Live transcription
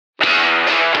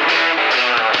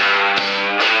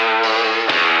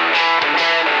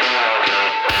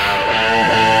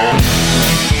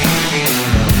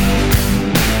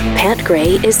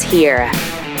Gray is here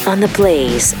on the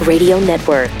Blaze Radio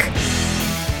Network.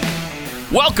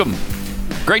 Welcome.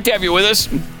 Great to have you with us.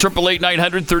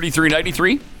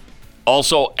 888-900-3393.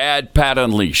 Also, add Pat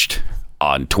Unleashed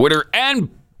on Twitter. And,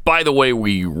 by the way,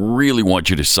 we really want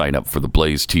you to sign up for the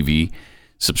Blaze TV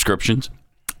subscriptions.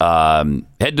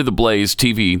 Head to the Blaze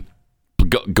TV.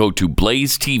 Go to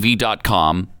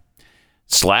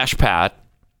blazetv.com/Pat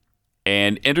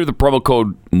and enter the promo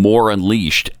code More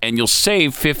Unleashed, and you'll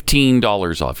save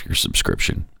 $15 off your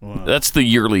subscription. Wow. That's the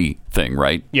yearly thing,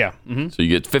 right? Yeah. Mm-hmm. So you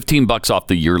get $15 off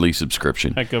the yearly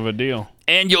subscription. Heck of a deal.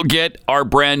 And you'll get our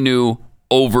brand new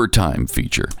overtime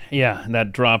feature. Yeah,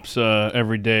 that drops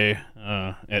every day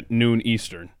at noon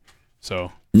Eastern.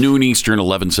 So noon Eastern,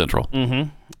 11 Central. Mm-hmm.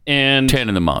 And 10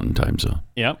 in the Mountain Time Zone.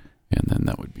 Yep. And then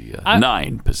that would be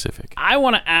 9 Pacific. I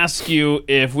want to ask you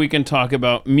if we can talk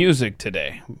about music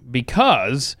today,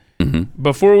 because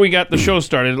before we got the show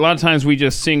started, a lot of times we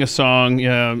just sing a song.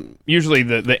 Usually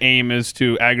the aim is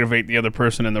to aggravate the other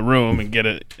person in the room and get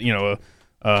a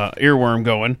earworm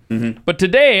going. Mm-hmm. But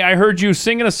today I heard you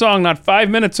singing a song not 5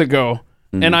 minutes ago,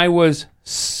 and I was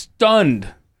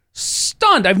stunned.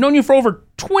 I've known you for over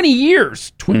 20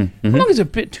 years. How long has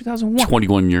it been? 2001?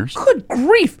 21 years. Good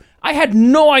grief. I had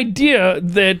no idea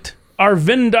that our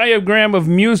Venn diagram of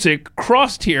music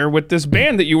crossed here with this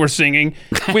band that you were singing.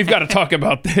 We've got to talk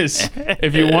about this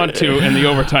if you want to in the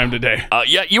overtime today.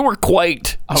 Yeah, you were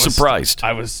quite surprised.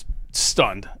 I was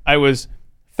stunned. I was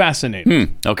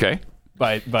fascinated. Okay.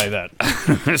 By that.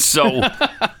 So,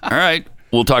 all right.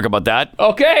 We'll talk about that.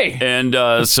 Okay. And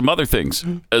some other things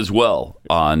as well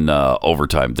on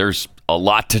overtime. There's a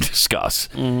lot to discuss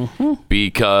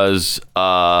because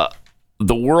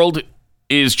the world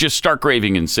is just stark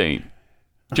raving insane.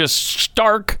 Just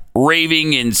stark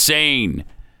raving insane.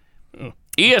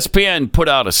 ESPN put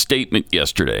out a statement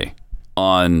yesterday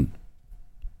on,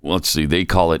 let's see, they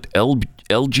call it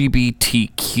LGBTQIA+.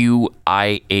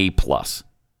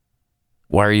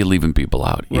 Why are you leaving people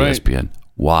out, ESPN?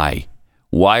 Why?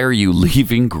 Why are you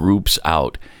leaving groups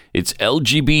out? It's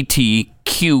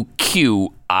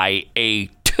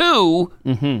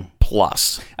LGBTQIA2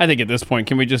 plus. I think at this point,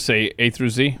 can we just say A through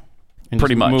Z? And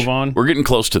pretty much. Move on. We're getting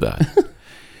close to that.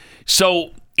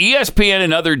 So ESPN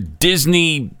and other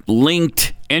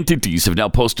Disney-linked entities have now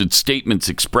posted statements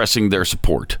expressing their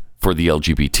support for the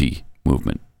LGBT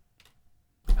movement.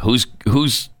 Who's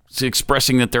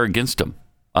expressing that they're against them?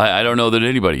 I don't know that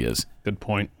anybody is. Good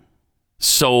point.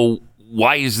 So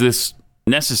why is this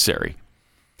necessary?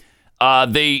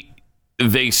 They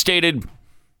stated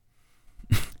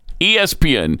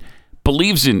ESPN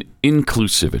believes in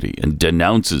inclusivity and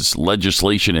denounces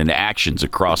legislation and actions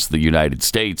across the United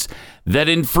States that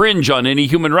infringe on any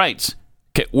human rights.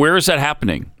 Okay, where is that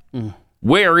happening?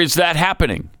 Where is that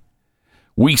happening?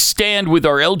 We stand with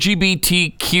our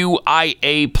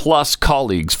LGBTQIA plus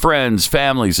colleagues, friends,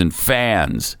 families, and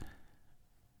fans.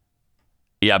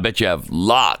 Yeah, I bet you have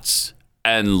lots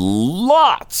and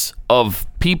lots of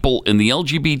people in the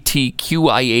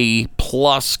LGBTQIA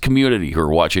plus community who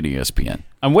are watching ESPN.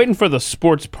 I'm waiting for the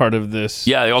sports part of this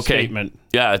statement.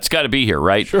 Yeah, it's got to be here,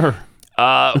 right? Sure.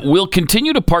 We'll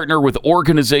continue to partner with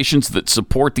organizations that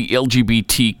support the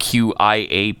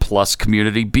LGBTQIA plus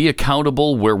community, be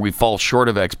accountable where we fall short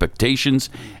of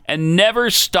expectations, and never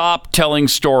stop telling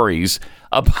stories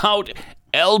about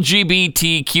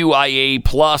LGBTQIA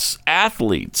plus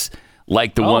athletes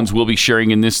like the ones we'll be sharing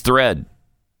in this thread.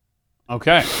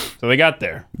 Okay, so they got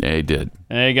there. They did.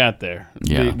 They got there.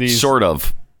 Yeah, sort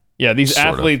of. Yeah, these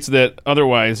athletes that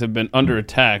otherwise have been under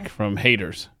attack from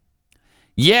haters.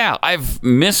 Yeah, I've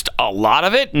missed a lot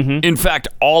of it. In fact,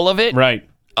 all of it. Right.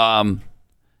 But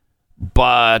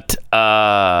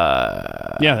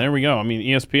yeah, there we go. I mean,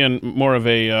 ESPN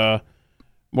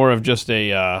more of just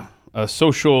a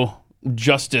social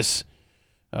justice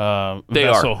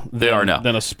vessel. They are now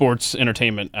than a sports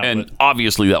entertainment outlet. And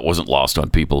obviously, that wasn't lost on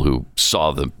people who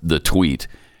saw the tweet.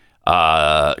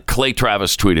 Clay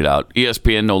Travis tweeted out,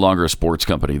 ESPN no longer a sports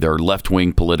company. They're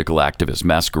left-wing political activists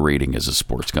masquerading as a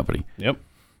sports company. Yep.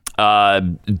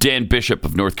 Dan Bishop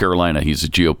of North Carolina, he's a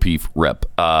GOP rep,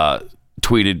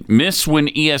 tweeted, miss when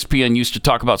ESPN used to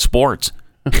talk about sports.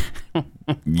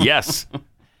 Yes.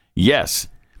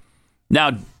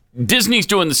 Now, Disney's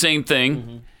doing the same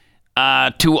thing.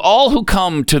 To all who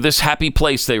come to this happy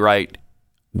place, they write,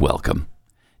 welcome.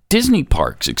 Disney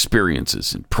Parks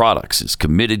Experiences and Products is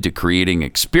committed to creating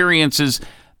experiences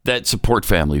that support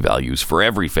family values for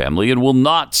every family and will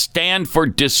not stand for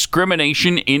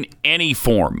discrimination in any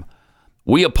form.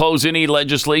 We oppose any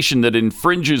legislation that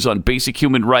infringes on basic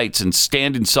human rights and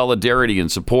stand in solidarity and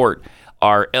support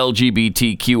our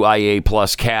LGBTQIA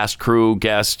plus cast, crew,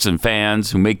 guests, and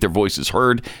fans who make their voices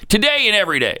heard today and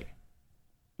every day.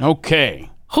 Okay.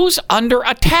 Who's under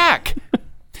attack?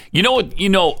 You know what? You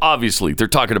know, obviously, they're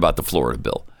talking about the Florida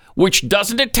bill, which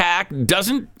doesn't attack,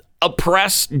 doesn't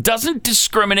oppress, doesn't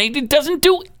discriminate, it doesn't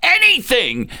do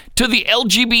anything to the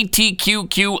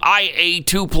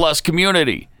LGBTQIA2 plus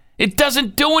community. It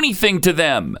doesn't do anything to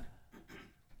them.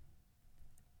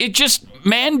 It just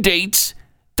mandates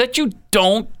that you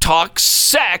don't talk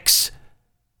sex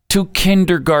to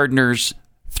kindergartners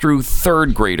through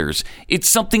third graders. It's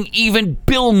something even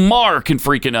Bill Maher can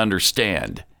freaking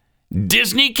understand.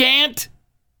 Disney can't.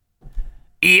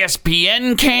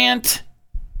 ESPN can't.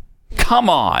 Come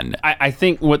on. I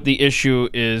think what the issue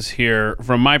is here,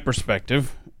 from my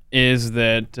perspective, is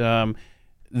that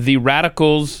the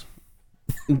radicals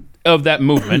of that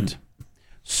movement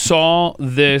saw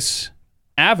this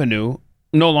avenue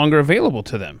no longer available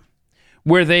to them,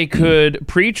 where they could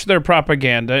preach their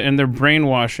propaganda and their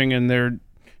brainwashing and their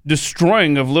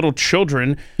destroying of little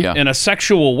children in a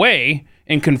sexual way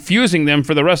and confusing them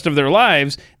for the rest of their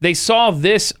lives. They saw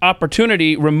this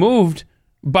opportunity removed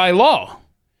by law,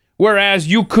 whereas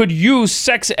you could use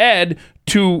sex ed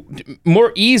to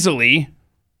more easily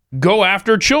go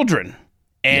after children.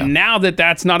 And now that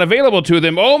that's not available to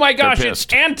them, oh my gosh,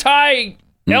 it's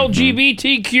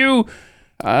anti-LGBTQ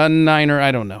niner.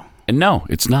 I don't know. And no,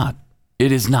 it's not.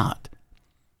 It is not.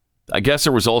 I guess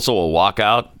there was also a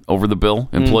walkout over the bill.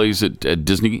 Employees at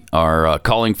Disney are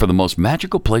calling for the most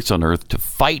magical place on earth to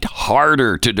fight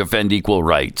harder to defend equal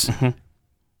rights.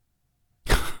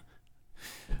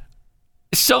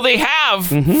 So they have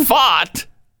fought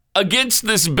against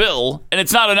this bill, and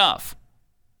it's not enough.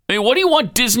 I mean, what do you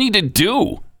want Disney to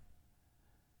do?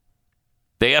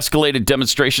 They escalated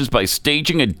demonstrations by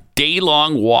staging a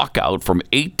day-long walkout from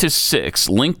 8 to 6,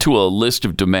 linked to a list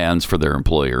of demands for their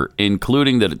employer,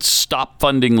 including that it stop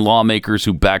funding lawmakers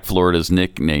who back Florida's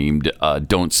nicknamed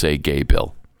Don't Say Gay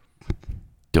bill.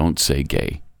 Don't say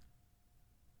gay.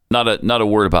 Not a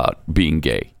word about being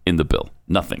gay in the bill.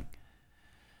 Nothing.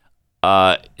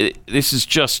 This is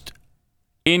just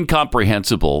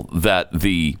incomprehensible that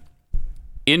the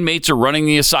inmates are running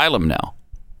the asylum now.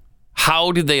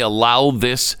 How did they allow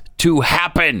this to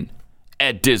happen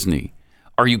at Disney?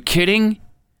 Are you kidding?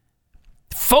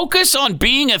 Focus on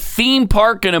being a theme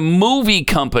park and a movie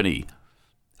company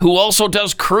who also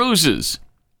does cruises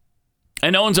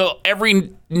and owns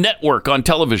every network on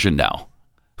television now.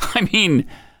 I mean,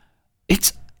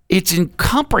 it's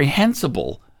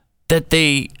incomprehensible that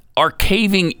they are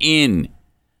caving in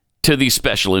to these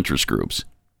special interest groups.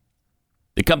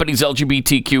 The company's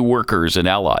LGBTQ workers and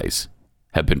allies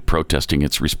have been protesting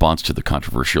its response to the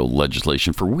controversial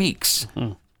legislation for weeks.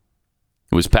 It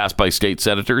was passed by state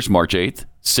senators March 8th,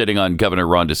 sitting on Governor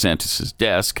Ron DeSantis'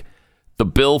 desk. The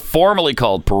bill, formally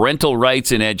called Parental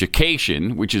Rights in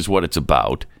Education, which is what it's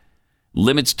about,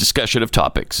 limits discussion of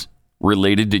topics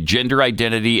related to gender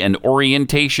identity and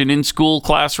orientation in school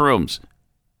classrooms.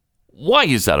 Why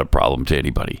is that a problem to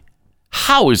anybody?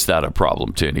 How is that a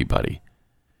problem to anybody?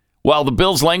 While the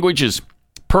bill's language is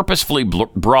purposefully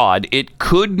broad, it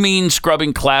could mean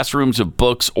scrubbing classrooms of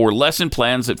books or lesson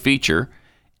plans that feature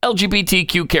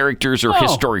LGBTQ characters or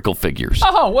historical figures.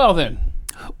 Oh, well then.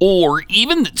 Or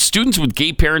even that students with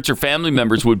gay parents or family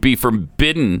members would be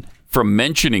forbidden from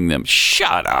mentioning them.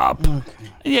 Shut up. Okay.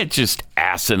 It's just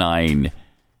asinine.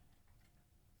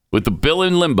 With the bill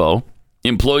in limbo,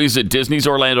 employees at Disney's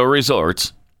Orlando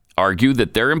resorts argue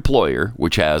that their employer,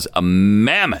 which has a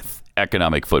mammoth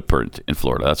economic footprint in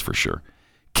Florida, that's for sure,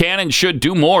 can and should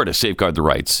do more to safeguard the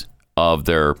rights of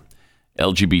their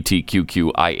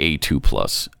LGBTQIA2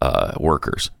 plus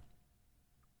workers.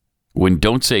 When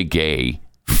Don't Say Gay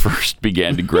first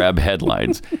began to grab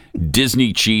headlines,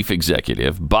 Disney chief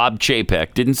executive Bob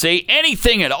Chapek didn't say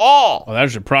anything at all. Well,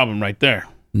 that's your problem right there.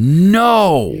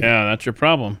 No. Yeah, that's your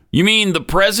problem. You mean the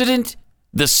president,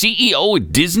 the CEO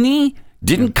of Disney,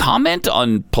 didn't comment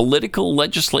on political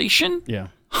legislation? Yeah.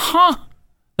 Huh.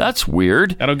 That's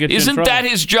weird. That'll get you Isn't in trouble. that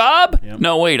his job? Yep.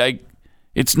 No, wait.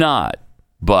 It's not.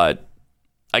 But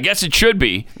I guess it should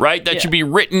be, right? That should be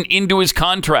written into his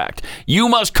contract. You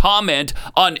must comment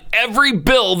on every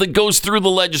bill that goes through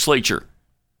the legislature.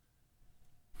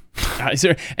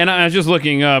 And I was just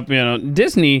looking up,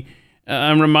 Disney.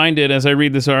 I'm reminded as I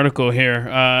read this article here.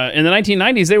 In the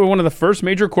 1990s, they were one of the first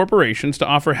major corporations to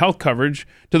offer health coverage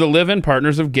to the live-in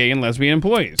partners of gay and lesbian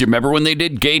employees. Do you remember when they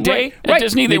did Gay Day at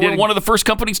Disney? They were one of the first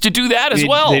companies to do that as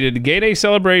well. They did a Gay Day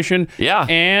celebration. Yeah.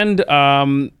 And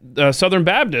Southern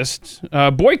Baptists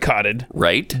boycotted.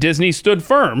 Right. Disney stood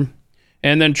firm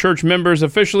And then church members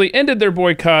officially ended their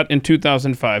boycott in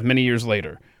 2005, many years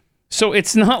later. So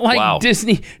it's not like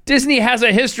Disney has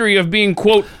a history of being,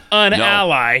 quote, an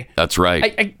ally. That's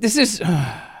right. This is,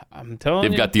 I'm telling you.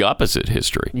 They've got the opposite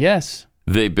history. Yes.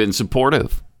 They've been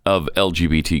supportive of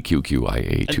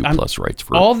LGBTQIA2 plus rights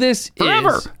forever. All this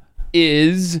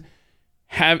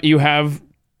you have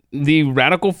the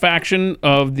radical faction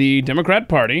of the Democrat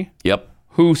Party. Yep.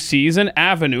 Who sees an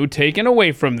avenue taken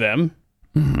away from them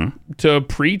to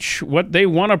preach what they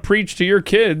want to preach to your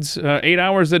kids 8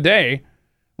 hours a day,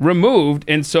 removed.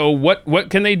 And so what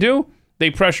can they do?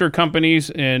 They pressure companies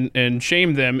and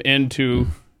shame them into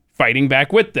fighting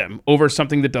back with them over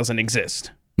something that doesn't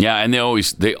exist. Yeah, and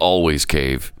they always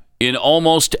cave. In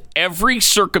almost every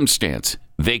circumstance,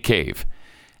 they cave.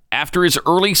 After his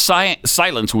early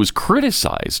silence was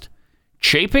criticized,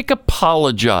 Chapek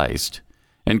apologized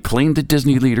and claimed that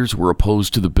Disney leaders were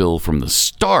opposed to the bill from the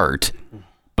start,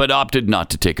 but opted not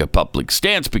to take a public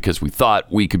stance because we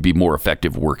thought we could be more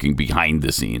effective working behind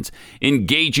the scenes,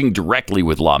 engaging directly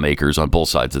with lawmakers on both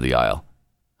sides of the aisle.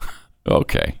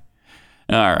 Okay.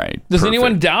 All right. Does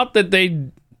anyone doubt that they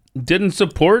didn't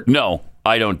support? No,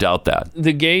 I don't doubt that.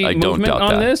 The gay movement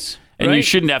on this? And you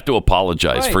shouldn't have to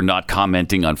apologize for not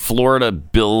commenting on Florida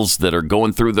bills that are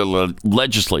going through the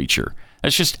legislature.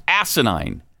 That's just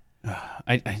asinine.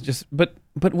 But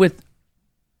with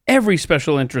every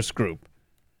special interest group,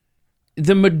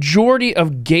 the majority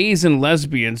of gays and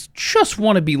lesbians just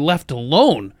want to be left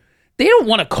alone. They don't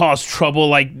want to cause trouble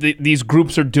like these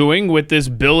groups are doing with this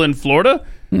bill in Florida.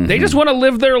 They just want to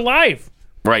live their life.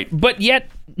 Right. But yet,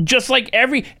 just like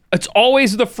it's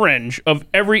always the fringe of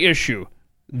every issue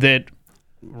that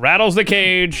rattles the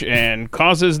cage and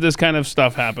causes this kind of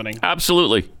stuff happening.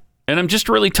 Absolutely. And I'm just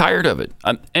really tired of it.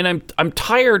 I'm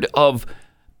tired of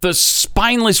the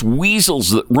spineless weasels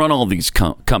that run all these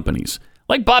companies.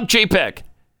 Like Bob Chapek.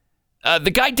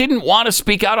 The guy didn't want to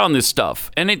speak out on this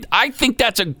stuff. And I think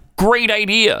that's a great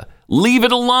idea. Leave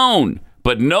it alone.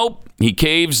 But nope, he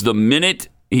caves the minute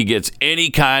he gets any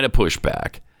kind of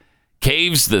pushback.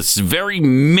 Caves this very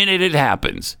minute it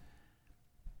happens.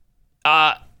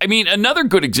 Another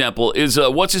good example is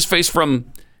what's his face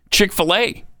from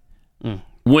Chick-fil-A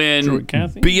when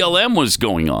BLM was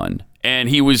going on, and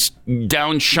he was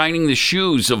down shining the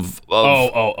shoes of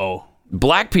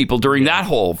black people during that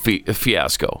whole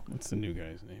fiasco. What's the new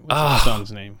guy's name? What's his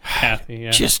son's name? Cathy.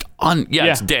 Yeah.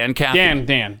 It's Dan Cathy.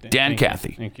 Dan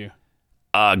Cathy. Thank you.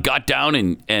 Got down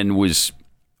and was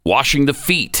washing the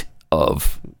feet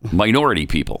of minority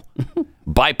people,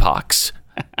 BIPOCs.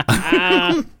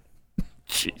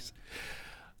 Jeez.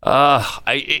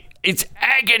 It's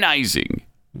agonizing.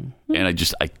 And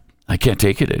I can't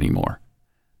take it anymore.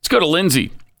 Let's go to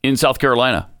Lindsay in South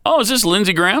Carolina. Oh, is this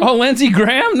Lindsey Graham? Oh, Lindsey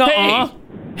Graham? No.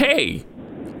 Hey.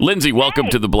 Lindsay, welcome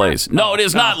to the Blaze. No, it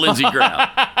is not Lindsey Graham.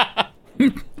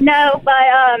 No, but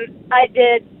I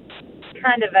did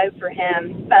kind of vote for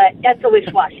him, but that's a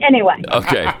wish-wash. Anyway.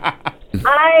 Okay.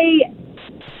 I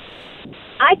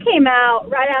came out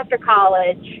right after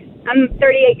college. I'm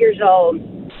 38 years old,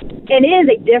 and it is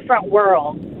a different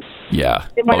world. Yeah.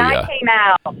 Than when I came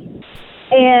out,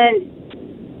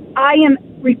 and I am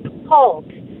repulsed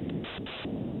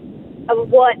of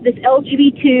what this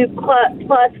LGBT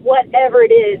plus whatever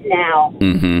it is now.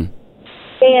 Mm-hmm.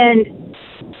 And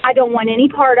I don't want any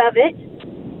part of it.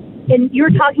 And you're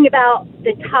talking about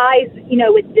the ties,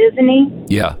 with Disney.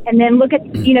 Yeah. And then look at,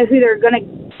 who they're going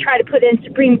to try to put in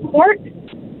Supreme Court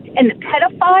and the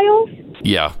pedophiles.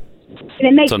 Yeah. And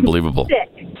it makes it's unbelievable. Me sick.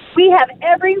 We have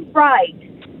every right,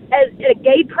 as a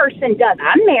gay person does.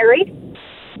 I'm married,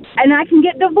 and I can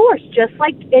get divorced just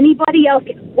like anybody else.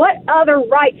 What other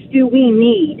rights do we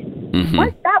need? Mm-hmm.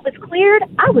 Once that was cleared,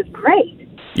 I was great.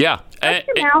 Yeah.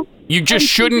 You just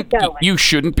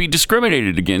shouldn't be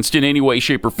discriminated against in any way,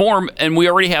 shape, or form, and we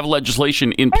already have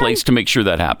legislation in place to make sure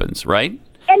that happens, right?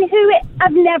 And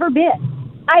I've never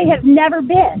been. I have never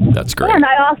been. That's great. And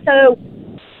I also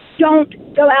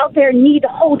don't go out there and need to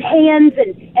hold hands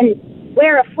and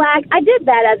wear a flag. I did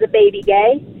that as a baby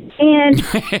gay, and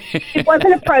it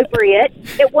wasn't appropriate.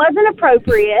 It wasn't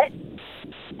appropriate.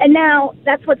 And now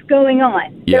that's what's going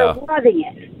on. Yeah. They're loving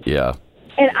it. Yeah.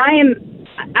 And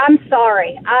I'm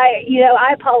sorry.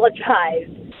 I apologize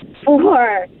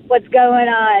for what's going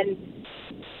on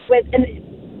and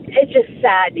it's just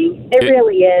saddening. It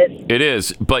really is. It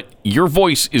is. But your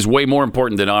voice is way more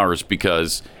important than ours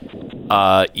because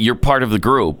you're part of the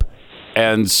group.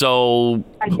 And so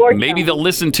maybe they'll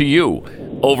listen to you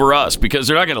over us because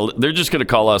they're just going to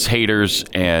call us haters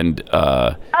and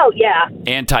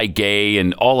anti-gay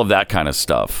and all of that kind of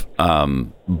stuff.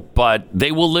 But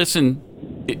they will listen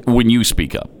when you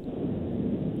speak up.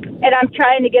 and I'm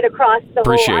trying to get across the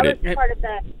Appreciate I was part of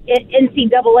the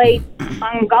NCAA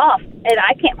on golf, and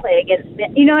I can't play against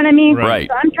it. You know what I mean? Right.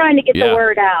 So I'm trying to get the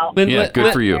word out.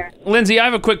 Good for you. Lindsay, I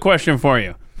have a quick question for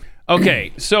you.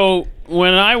 Okay, so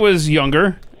when I was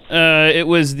younger, it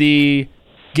was the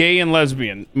gay and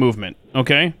lesbian movement,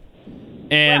 okay?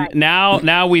 And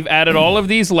now we've added all of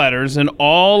these letters and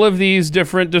all of these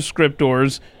different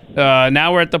descriptors.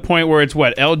 Now we're at the point where it's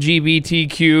what?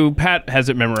 LGBTQ. Pat has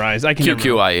it memorized. I can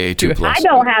QQIA 2+. I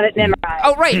don't have it memorized.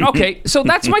 Oh, right. Okay. So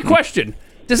that's my question.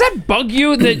 Does that bug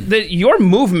you that your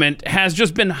movement has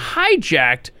just been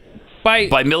hijacked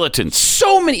by militants?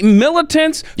 So many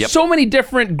militants, Yep. so many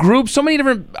different groups, so many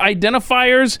different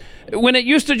identifiers. When it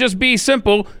used to just be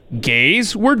simple,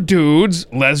 gays were dudes,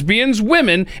 lesbians,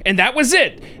 women, and that was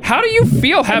it. How do you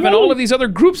feel having all of these other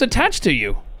groups attached to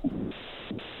you?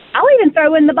 I'll even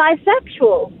throw in the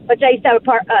bisexual, which I used to have a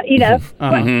part. But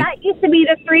that used to be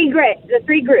the three groups.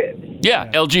 Yeah,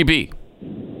 LGB.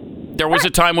 There was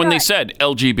a time when they said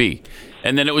LGB,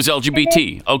 and then it was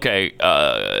LGBT. Okay,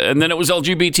 and then it was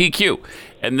LGBTQ,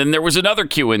 and then there was another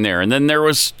Q in there, and then there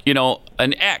was,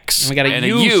 an X. We got and a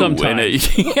U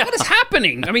sometimes. Yeah. What is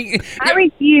happening? I mean, I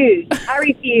refuse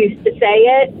to say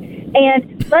it.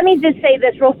 And let me just say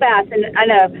this real fast, and I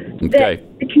know that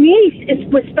the community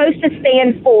was supposed to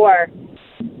stand for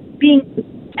being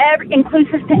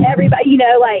inclusive to everybody,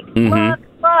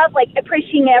 love, like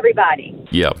appreciating everybody.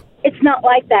 Yeah. It's not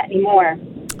like that anymore.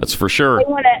 That's for sure.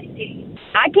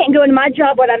 I can't go into my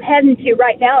job, what I'm heading to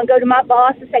right now, and go to my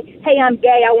boss and say, hey, I'm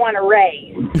gay, I want a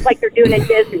raise, like they're doing in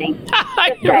Disney.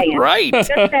 Just saying. Right.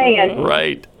 Just saying.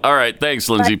 Right. All right. Thanks,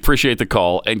 Lindsay. Appreciate the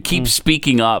call. And keep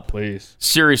speaking up. Please.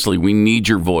 Seriously, we need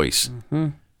your voice.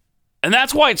 And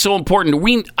that's why it's so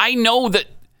important. I know that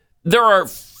there are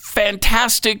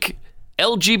fantastic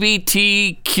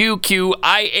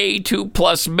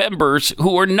LGBTQIA2+ members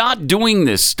who are not doing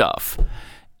this stuff.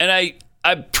 And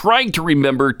I'm trying to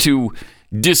remember to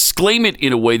disclaim it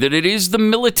in a way that it is the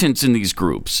militants in these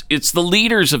groups. It's the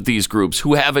leaders of these groups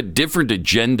who have a different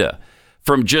agenda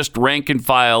from just rank and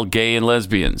file gay and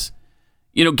lesbians.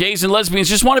 Gays and lesbians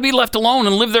just want to be left alone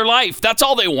and live their life. That's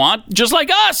all they want, just like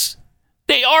us.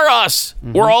 They are us.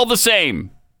 We're all the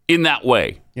same in that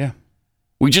way. Yeah.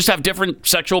 We just have different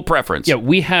sexual preference. Yeah,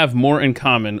 we have more in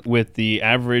common with the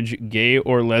average gay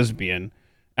or lesbian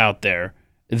out there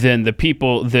than the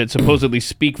people that supposedly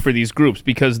speak for these groups,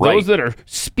 because those that are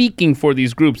speaking for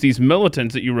these groups, these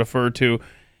militants that you refer to,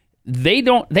 they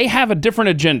have a different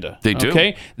agenda. They do.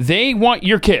 Okay? They want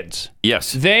your kids.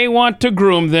 Yes. They want to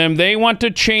groom them. They want to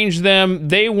change them.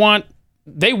 They want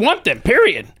them,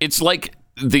 period. It's like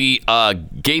the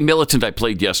gay militant I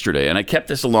played yesterday, and I kept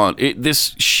this along.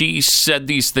 She said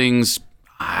these things,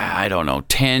 I don't know,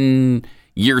 10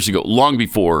 years ago, long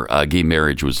before gay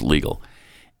marriage was legal.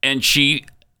 And she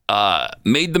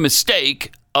made the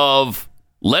mistake of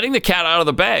letting the cat out of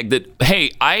the bag that,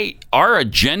 hey, our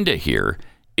agenda here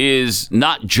is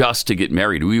not just to get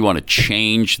married. We want to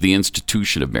change the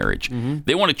institution of marriage.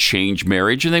 They want to change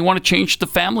marriage, and they want to change the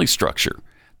family structure.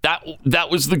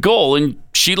 That was the goal, and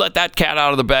she let that cat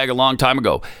out of the bag a long time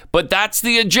ago. But that's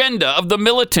the agenda of the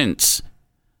militants,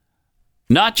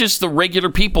 not just the regular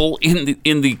people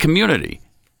in the community.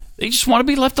 They just want to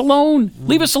be left alone.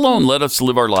 Leave us alone. Let us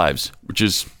live our lives, which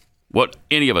is what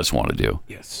any of us want to do.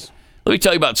 Yes. Let me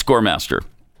tell you about Scoremaster.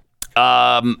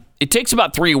 It takes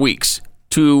about 3 weeks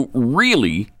to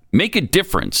really make a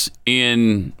difference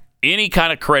in any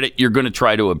kind of credit you're going to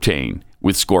try to obtain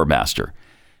with Scoremaster.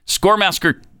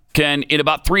 Scoremaster can, in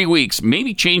about 3 weeks,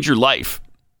 maybe change your life,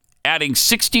 adding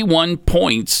 61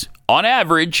 points on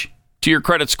average to your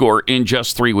credit score in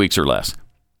just 3 weeks or less.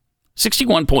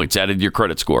 61 points added to your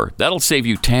credit score. That'll save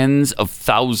you tens of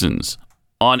thousands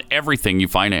on everything you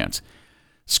finance.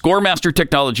 Scoremaster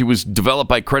technology was developed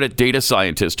by credit data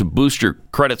scientists to boost your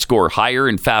credit score higher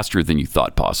and faster than you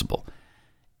thought possible.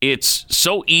 It's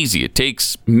so easy. It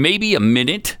takes maybe a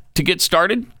minute to get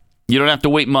started. You don't have to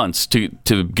wait months to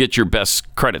get your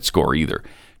best credit score either.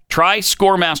 Try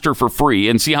Scoremaster for free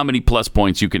and see how many plus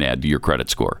points you can add to your credit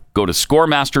score. Go to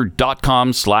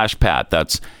scoremaster.com/Pat.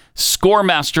 That's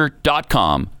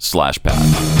scoremaster.com/Pat.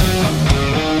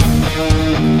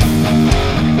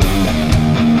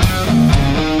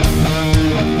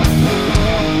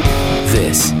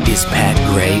 This is Pat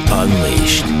Gray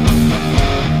Unleashed.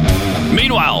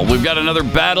 Meanwhile, we've got another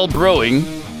battle brewing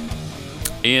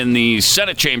in the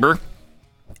Senate chamber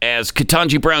as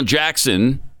Ketanji Brown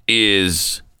Jackson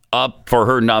is up for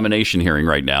her nomination hearing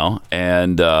right now.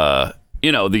 And, the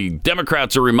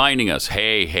Democrats are reminding us,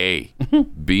 hey,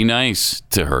 be nice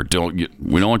to her.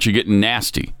 We don't want you getting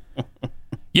nasty.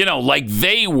 Like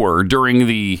they were during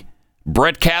the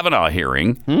Brett Kavanaugh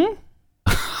hearing.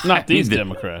 Not these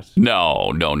Democrats.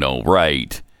 No.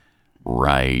 Right.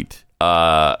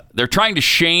 They're trying to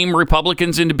shame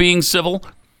Republicans into being civil.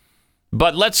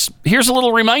 But here's a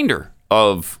little reminder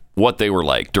of what they were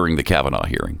like during the Kavanaugh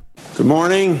hearing. Good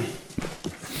morning.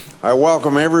 I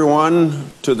welcome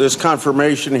everyone to this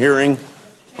confirmation hearing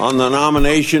on the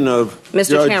nomination of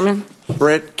Mr. Chairman.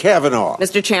 Brett Kavanaugh.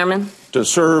 Mr. Chairman. To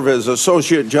serve as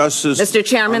Associate Justice. Mr.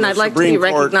 Chairman, I'd like to be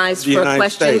recognized for a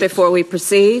question before we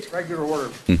proceed. Regular order.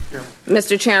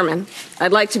 Mr. Chairman,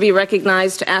 I'd like to be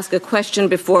recognized to ask a question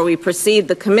before we proceed.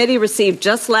 The committee received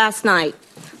just last night,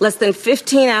 less than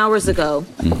 15 hours ago,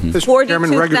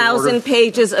 42,000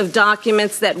 pages of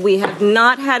documents that we have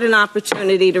not had an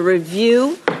opportunity to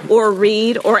review or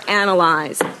read or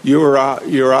analyze. You're out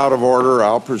of order.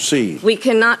 I'll proceed. We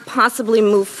cannot possibly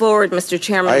move forward, Mr.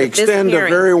 Chairman. I extend a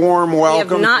very warm welcome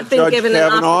to We have not been Judge given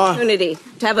Kavanaugh, an opportunity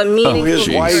to have a meaningful his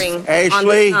wife, hearing on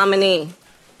Ashley, this nominee.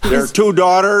 their two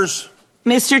daughters.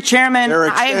 Mr. Chairman,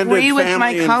 I agree with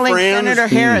my colleague Senator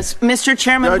Harris. Mr.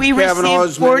 Chairman, we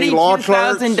received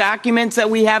 42,000 documents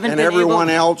that we haven't been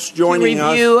able to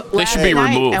review They should be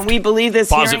removed. and we believe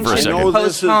this hearing should be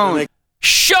postponed.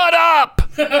 Shut up!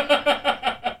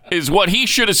 Is what he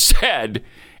should have said.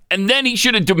 And then he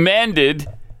should have demanded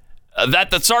that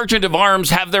the sergeant of arms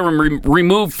have them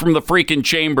removed from the freaking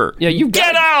chamber. Yeah,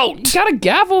 Get out! You got a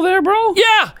gavel there, bro?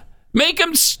 Yeah! Make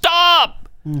him stop!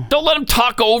 Don't let him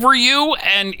talk over you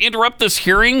and interrupt this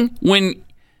hearing when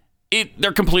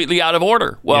they're completely out of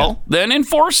order. Well, then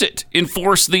enforce it.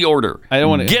 Enforce the order. I don't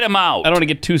want to get him out. I don't want to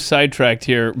get too sidetracked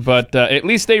here, but at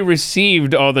least they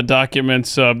received all the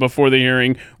documents before the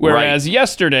hearing, whereas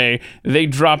yesterday they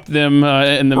dropped them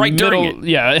in the middle. During it.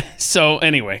 Yeah. So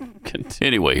anyway.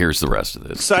 Anyway, here's the rest of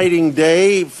this. Exciting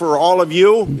day for all of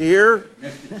you here.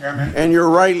 Mr. Chairman. And you're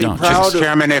rightly proud Mr.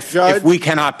 Chairman, if we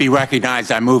cannot be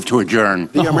recognized, I move to adjourn.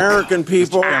 The American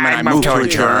people. Mr. Chairman, I move to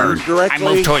adjourn. I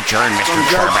move to adjourn, Mr. From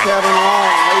Judge Chairman. Kavanaugh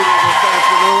later this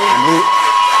afternoon.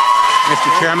 Mr.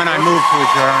 Chairman, I move to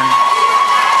adjourn.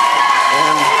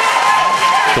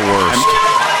 The worst.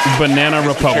 Banana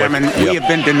Republic. Chairman,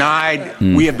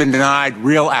 we have been denied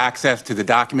real access to the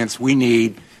documents we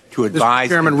need to advise.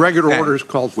 Mr. Chairman, regular order is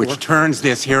called for. Which turns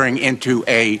this hearing into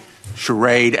a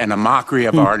charade and a mockery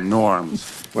of our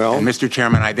norms. Well, and Mr.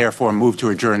 Chairman, I therefore move to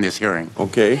adjourn this hearing.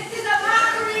 Okay. This is a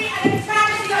mockery and a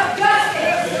travesty of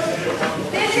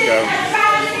justice. This is a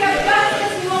travesty of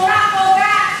justice. We will not go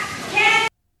back.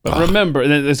 But remember,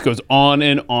 this goes on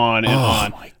and on and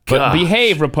on. But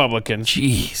behave, Republicans.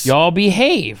 Jeez. Y'all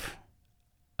behave.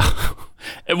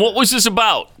 And what was this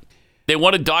about? They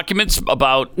wanted documents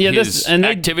about his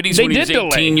activities when he was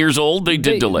 18 years old. They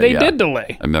did delay. They did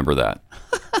delay. I remember that.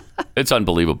 It's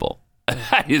unbelievable.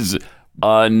 That is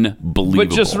unbelievable. But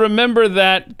just remember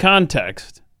that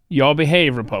context. Y'all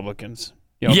behave, Republicans.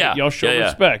 Y'all show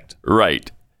respect. Right.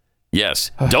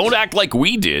 Yes. Don't act like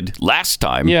we did last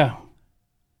time. Yeah.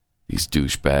 These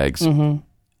douchebags.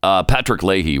 Patrick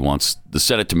Leahy wants the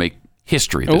Senate to make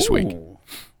history this week.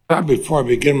 Before I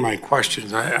begin my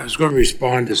questions, I was going to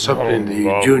respond to something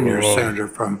the junior senator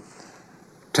from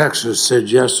Texas said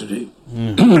yesterday.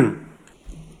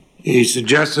 He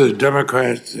suggested the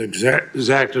Democrats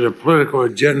exacted a political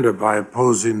agenda by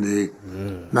opposing the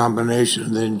nomination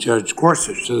of then Judge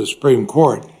Gorsuch to the Supreme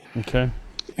Court. Okay.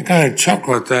 I kind of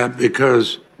chuckle at that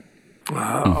because,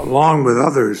 along with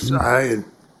others, I and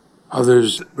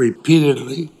others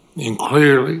repeatedly and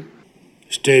clearly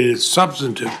stated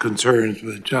substantive concerns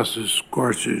with Justice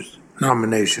Gorsuch's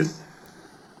nomination.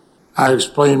 I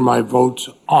explained my votes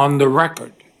on the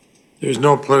record. There's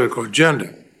no political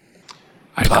agenda.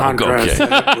 I contrast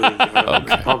that with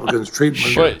Republicans'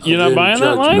 treatment But you're not buying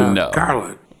that line? No.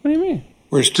 Garland. What do you mean?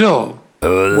 We're still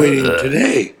waiting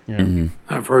today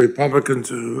for Republicans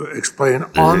to explain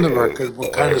on the record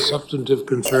what kind of substantive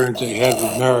concerns they had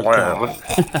with Merrick Garland,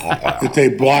 that they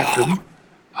blocked him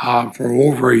for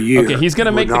over a year. Okay, he's going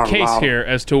to make the case here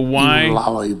as to why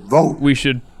a vote we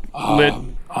should let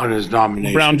on his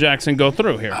nomination. Brown Jackson go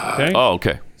through here. Okay. Oh,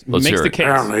 okay. Let's Makes hear the it. case.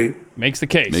 Apparently, Makes the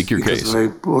case. Make your because case of a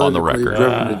on the politically record.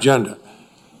 driven agenda.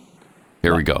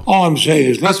 Here we go. All I'm saying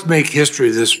is let's make history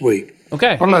this week.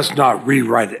 Okay. But let's not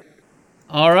rewrite it.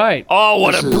 All right. Oh,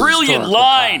 what This a is brilliant historical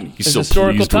line! time. He's It's so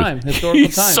historical pleased time. with. Historical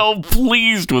He's time. so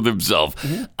pleased with himself.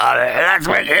 Let's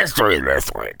make history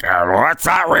this week. Let's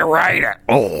not rewrite it.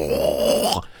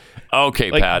 Oh.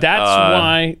 Okay, Like, Pat. that's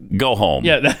why. Go home.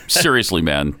 Yeah. Seriously,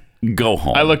 man. Go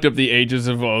home. I looked up the ages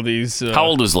of all these. How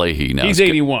old is Leahy now? He's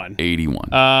 81.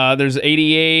 81. There's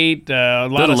 88. A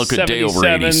lot Doesn't of look a day over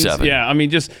 77s. 87. Yeah, I mean,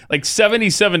 just like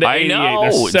 77 to I 88. know.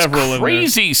 There's It's several in there.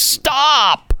 crazy.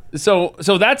 Stop. So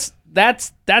that's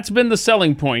that's been the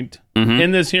selling point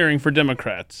in this hearing for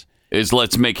Democrats. Is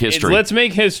let's make history. Let's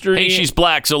make history. Hey, she's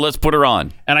black, so let's put her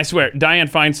on. And I swear,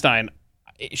 Dianne Feinstein,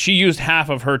 she used half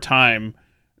of her time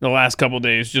the last couple of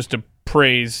days just to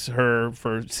praise her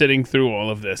for sitting through all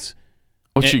of this.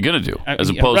 What's she going to do? As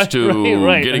opposed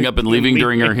to getting up and leaving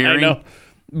during her hearing? I know.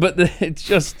 But it's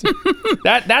just,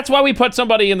 that's why we put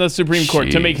somebody in the Supreme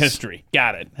Court, to make history.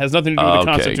 Got it. Has nothing to do with the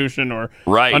Constitution or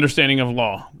understanding of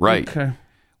law. Right. Okay.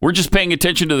 We're just paying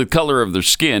attention to the color of their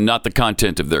skin, not the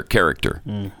content of their character.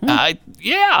 So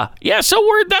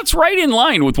that's right in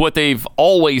line with what they've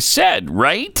always said,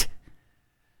 right?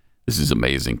 This is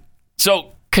amazing.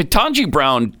 So Ketanji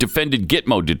Brown defended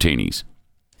Gitmo detainees.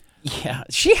 Yeah,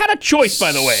 she had a choice,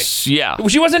 by the way. Yeah.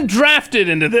 She wasn't drafted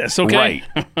into this, okay?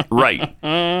 Right.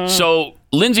 So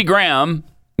Lindsey Graham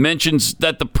mentions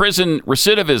that the prison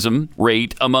recidivism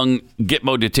rate among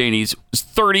Gitmo detainees was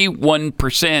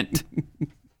 31%.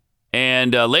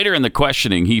 And later in the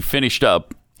questioning, he finished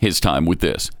up his time with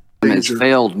this. It's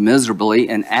failed miserably,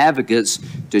 and advocates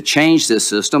to change this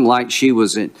system, like she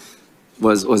was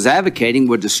advocating,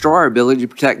 would destroy our ability to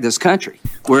protect this country.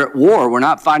 We're at war. We're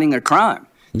not fighting a crime.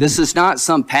 This is not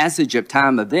some passage of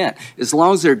time event. As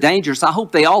long as they're dangerous, I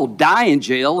hope they all die in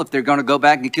jail if they're going to go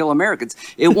back and kill Americans.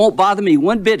 It won't bother me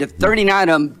one bit if 39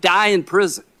 of them die in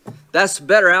prison. That's a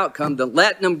better outcome than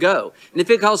letting them go. And if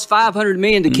it costs $500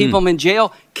 million to keep them in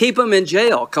jail, keep them in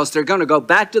jail, because they're going to go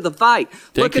back to the fight.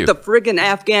 Look at the friggin'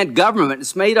 Afghan government.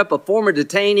 It's made up of former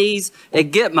detainees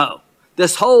at Gitmo.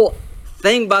 This whole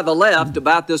thing by the left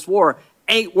about this war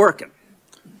ain't working.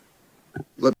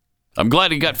 I'm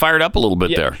glad he got fired up a little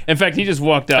bit there. In fact, he just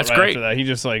walked out That's great. after that. He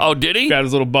just did he? Got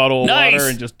his little bottle of water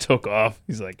and just took off.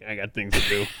 He's like, I got things to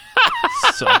do.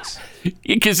 Sucks.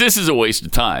 Because this is a waste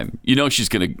of time. You know she's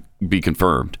going to be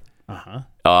confirmed.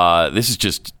 This is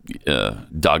just a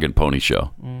dog and pony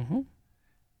show.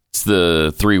 It's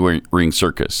the three-ring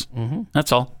circus.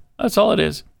 That's all. That's all it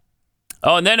is.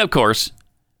 Oh, and then, of course,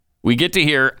 we get to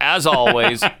hear, as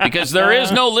always, because there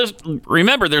is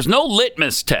remember, there's no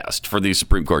litmus test for these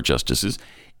Supreme Court justices,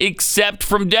 except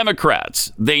from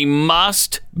Democrats. They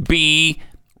must be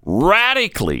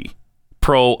radically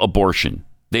pro-abortion.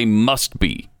 They must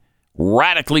be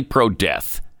radically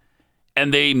pro-death.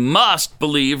 And they must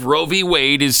believe Roe v.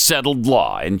 Wade is settled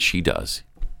law, and she does.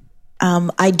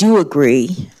 I do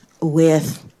agree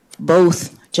with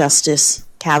both Justice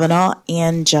Kavanaugh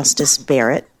and Justice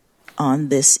Barrett on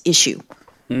this issue.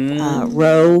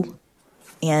 Roe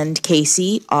and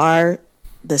Casey are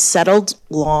the settled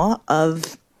law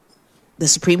of the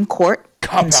Supreme Court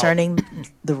concerning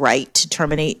the right to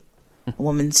terminate a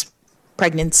woman's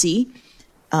pregnancy.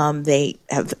 They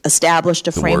have established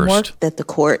a framework that the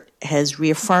court has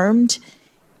reaffirmed.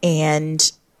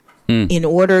 And in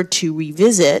order to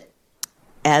revisit,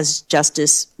 as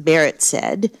Justice Barrett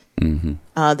said,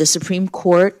 the Supreme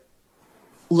Court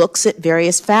looks at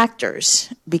various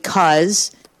factors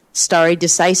because stare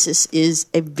decisis is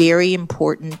a very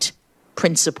important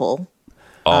principle.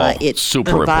 It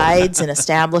provides and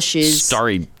establishes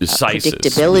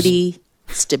predictability,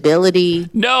 stability.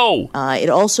 No. It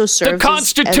also serves the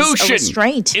Constitution. as a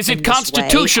restraint. Is it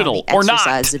constitutional or not?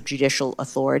 Exercise of judicial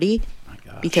authority,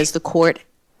 because the court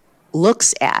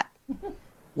looks at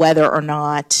whether or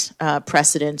not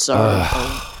precedents are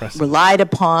relied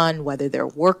upon, whether they're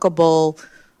workable,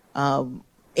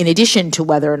 in addition to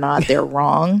whether or not they're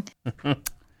wrong.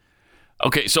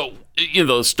 Okay, so,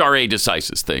 the stare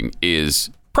decisis thing is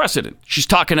precedent. She's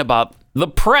talking about the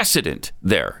precedent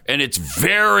there, and it's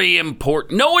very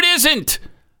important. No, it isn't.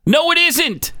 No, it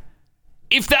isn't.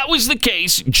 If that was the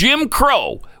case, Jim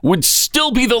Crow would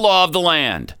still be the law of the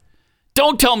land.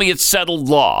 Don't tell me it's settled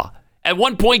law. At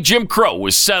one point, Jim Crow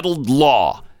was settled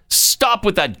law. Stop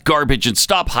with that garbage and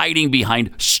stop hiding behind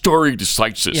stare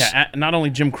decisis. Yeah, not only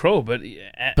Jim Crow, but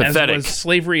pathetic. As was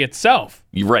slavery itself.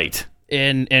 Right.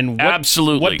 And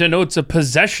Absolutely. What denotes a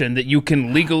possession that you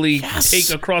can legally take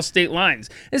across state lines?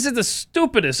 This is the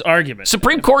stupidest argument.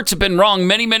 Supreme Courts have been wrong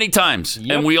many, many times,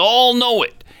 and we all know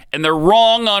it. And they're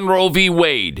wrong on Roe v.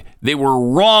 Wade. They were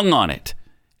wrong on it,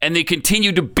 and they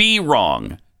continue to be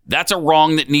wrong. That's a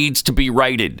wrong that needs to be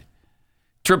righted.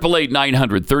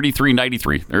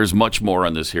 888-900-3393. There's much more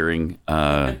on this hearing.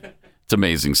 It's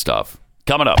amazing stuff.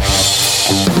 Coming up.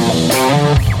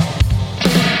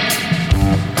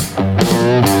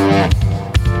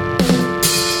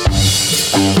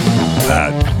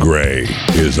 Pat Gray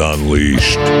is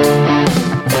Unleashed.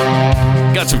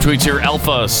 Got some tweets here.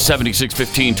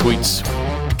 Alpha7615 tweets.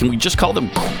 Can we just call them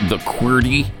the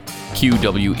QWERTY?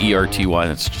 QWERTY.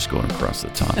 That's just going across the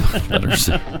top.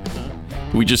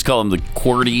 We just call them the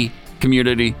QWERTY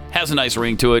community. has a nice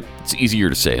ring to it. It's easier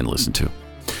to say and listen to.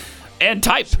 And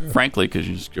type, frankly, because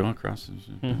you just go across.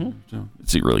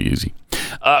 It's really easy.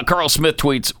 Carl Smith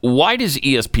tweets, why does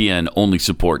ESPN only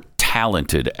support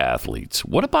talented athletes?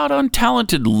 What about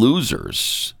untalented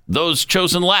losers? Those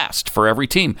chosen last for every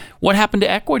team. What happened to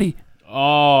equity?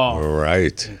 Oh.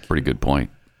 Right. Pretty good point.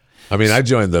 I mean, I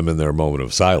joined them in their moment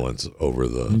of silence over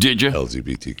the Did you?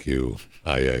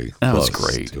 LGBTQIA. That was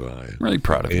great. Really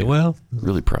proud of you. Well,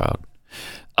 really proud.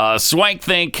 Swank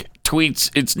Think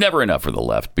tweets, it's never enough for the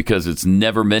left because it's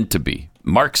never meant to be.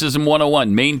 Marxism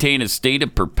 101, maintain a state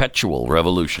of perpetual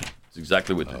revolution. That's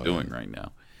exactly what they're doing right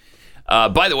now.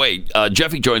 By the way,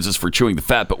 Jeffy joins us for Chewing the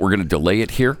Fat, but we're going to delay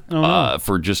it here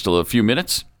for just a few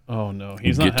minutes. Oh, no.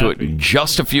 He's we'll not get happy. to it in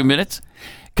just a few minutes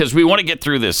because we want to get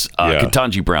through this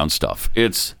Ketanji Brown stuff.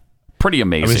 It's pretty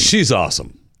amazing. I mean, she's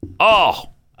awesome. Oh.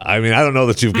 I mean, I don't know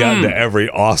that you've gotten to every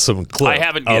awesome clip. I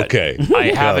haven't yet. Okay. I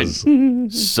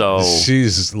haven't. So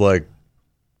she's like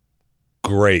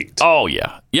great. Oh,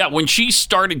 yeah. Yeah, when she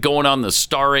started going on the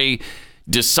stare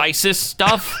decisis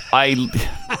stuff,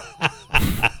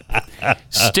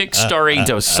 stick stare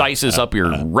decisis up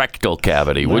your rectal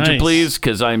cavity, would you please?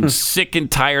 Because I'm sick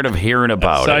and tired of hearing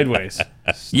about Sideways.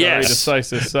 it. Stare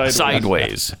decisis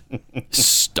sideways.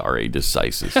 Stare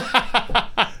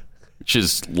decisis. Which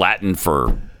is Latin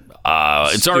for,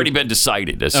 it's already been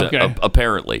decided,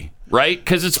 apparently. Right?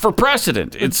 Because it's for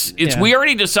precedent. We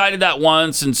already decided that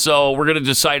once, and so we're going to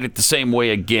decide it the same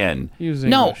way again.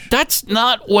 No, that's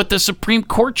not what the Supreme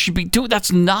Court should be doing.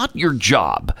 That's not your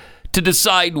job to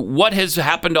decide what has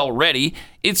happened already.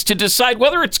 It's to decide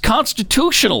whether it's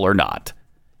constitutional or not.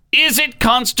 Is it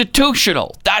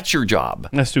constitutional? That's your job.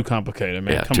 That's too complicated,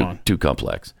 man. Come on. Too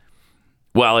complex.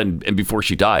 Well, and before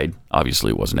she died, obviously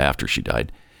it wasn't after she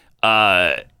died,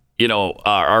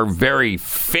 our very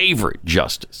favorite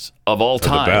justice of all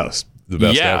time. The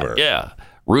best ever. Yeah.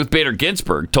 Ruth Bader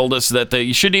Ginsburg told us that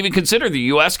you shouldn't even consider the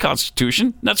U.S.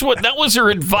 Constitution. That was her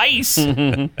advice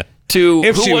to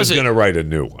if she was going to write a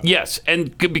new one. Yes,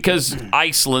 and because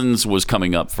Iceland's was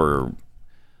coming up for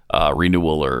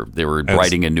renewal, or they were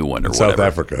writing a new one, or whatever. South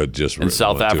Africa had just and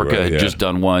South Africa had just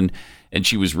done one, and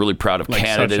she was really proud of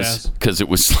Canada's because it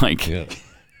was like.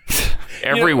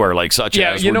 Everywhere,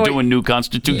 we're doing new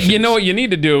constitutions. You know what you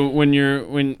need to do when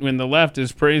the left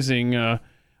is praising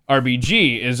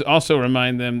RBG is also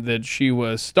remind them that she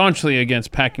was staunchly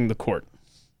against packing the court.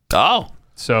 Oh,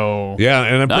 so yeah,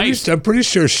 and I'm pretty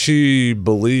sure she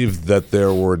believed that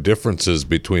there were differences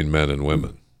between men and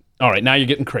women. All right, now you're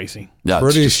getting crazy. No,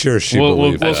 pretty sure she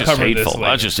believed that's just hateful.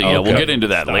 That's just we'll get into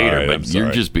that later. Right, but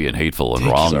you're just being hateful and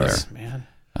wrong there, man.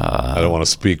 I don't want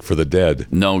to speak for the dead.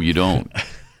 No, you don't.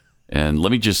 And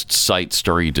let me just cite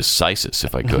stare decisis,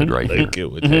 if I could, right here.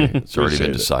 It's already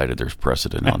been decided. There's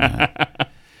precedent on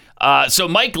that. So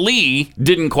Mike Lee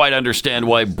didn't quite understand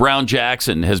why Brown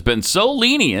Jackson has been so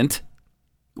lenient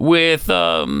with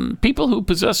people who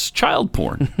possess child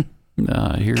porn.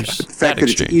 Here's the fact that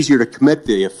it's easier to commit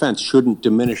the offense shouldn't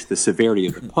diminish the severity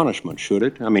of the punishment, should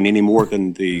it? I mean, any more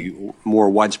than the more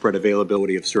widespread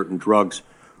availability of certain drugs,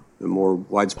 the more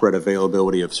widespread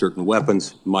availability of certain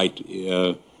weapons might...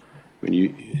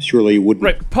 you surely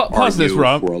wouldn't pause this,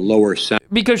 Rob, for a lower sentence.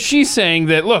 Because she's saying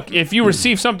that, look, if you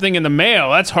receive something in the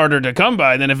mail, that's harder to come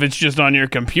by than if it's just on your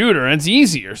computer, and it's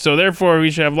easier. So therefore,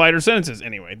 we should have lighter sentences.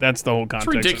 Anyway, that's the whole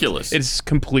context. It's ridiculous. It's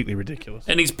completely ridiculous.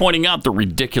 And he's pointing out the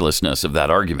ridiculousness of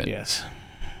that argument. Yes.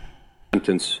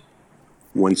 Sentence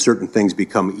when certain things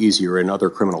become easier in other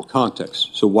criminal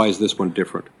contexts. So why is this one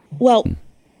different? Well...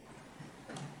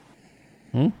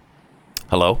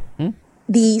 Hello?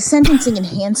 The sentencing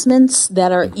enhancements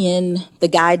that are in the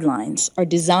guidelines are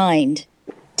designed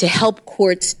to help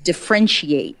courts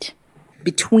differentiate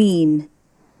between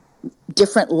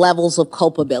different levels of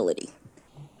culpability.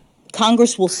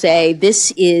 Congress will say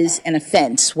this is an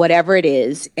offense, whatever it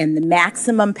is, and the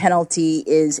maximum penalty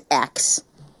is X.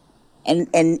 And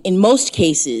in most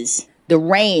cases, the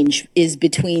range is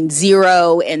between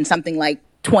 0 and something like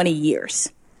 20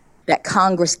 years that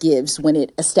Congress gives when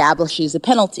it establishes a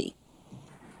penalty.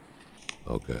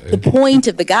 Okay. The point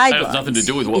of the guidelines that has nothing to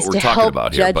do with what is we're to talking help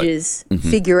about here, judges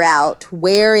figure out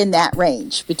where in that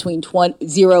range between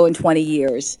 0 and 20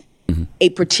 years a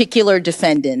particular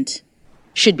defendant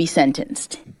should be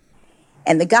sentenced.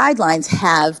 And the guidelines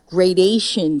have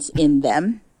gradations in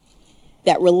them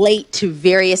that relate to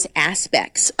various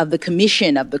aspects of the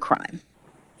commission of the crime.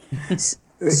 That's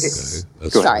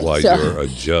why you're a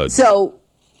judge. So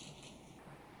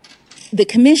the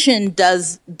commission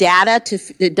does data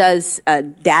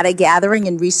data gathering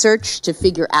and research to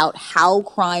figure out how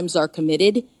crimes are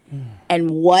committed and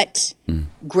what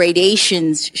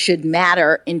gradations should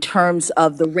matter in terms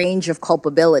of the range of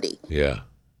culpability. Yeah.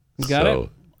 You got it?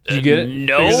 Did you get it?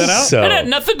 No. Figure that out? That had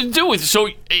nothing to do with So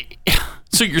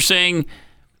you're saying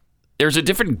there's a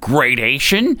different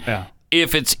gradation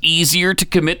if it's easier to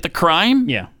commit the crime?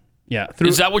 Yeah. Yeah.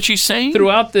 Is that what she's saying?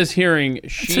 Throughout this hearing,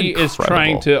 she is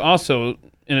trying to also,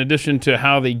 in addition to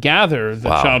how they gather the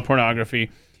child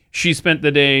pornography, she spent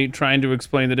the day trying to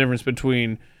explain the difference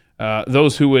between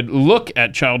those who would look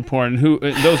at child porn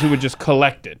and those who would just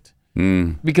collect it.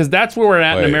 Because that's where we're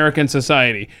at in American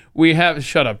society. We have,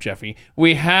 shut up, Jeffy.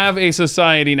 We have a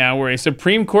society now where a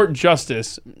Supreme Court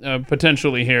justice,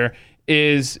 potentially here,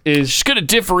 is just going to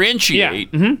differentiate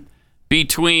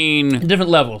between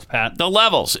different levels, Pat. The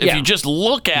levels. If you just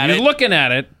look at it, you're looking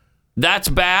at it. That's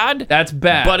bad. That's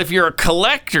bad. But if you're a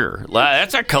collector,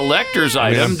 that's a collector's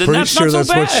item. I'm then pretty that's sure not so that's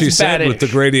bad. what she said with the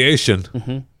gradation.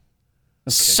 Okay.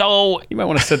 So you might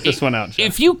want to set this one out, Jeff.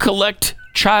 If you collect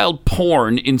child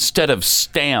porn instead of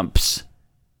stamps,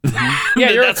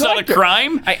 you're that's not a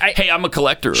crime. Hey, I'm a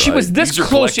collector. She was this These are close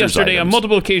collector's yesterday on items.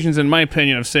 multiple occasions, in my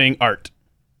opinion, of saying art.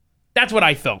 That's what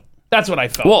I felt.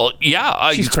 Well,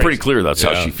 yeah, it's pretty clear that's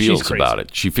how she She's feels crazy. about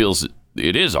it. She feels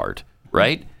it is art,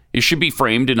 right? It should be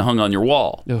framed and hung on your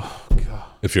wall. Oh, God.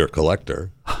 If you're a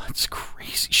collector. It's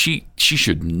crazy. She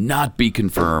should not be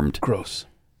confirmed. Gross.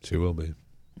 She will be.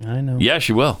 I know. Yeah,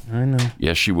 she will. I know.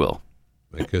 Yes, she will.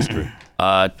 Make history.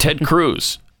 Ted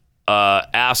Cruz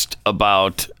asked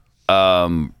about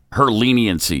her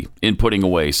leniency in putting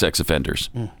away sex offenders.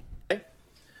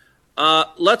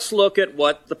 Let's look at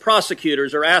what the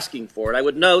prosecutors are asking for. And I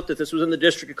would note that this was in the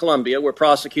District of Columbia, where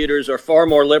prosecutors are far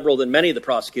more liberal than many of the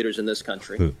prosecutors in this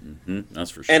country. That's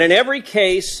for sure. And in every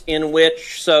case in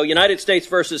which, United States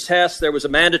versus Hess, there was a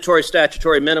mandatory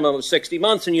statutory minimum of 60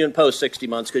 months, and you imposed 60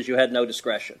 months because you had no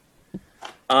discretion.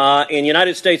 In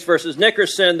United States versus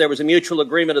Nickerson, there was a mutual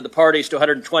agreement of the parties to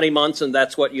 120 months, and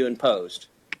that's what you imposed.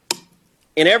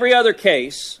 In every other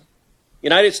case,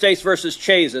 United States versus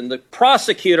Chazen, the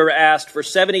prosecutor asked for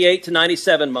 78 to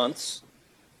 97 months.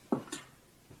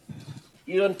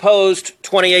 You imposed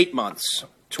 28 months.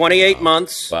 28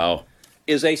 months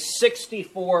is a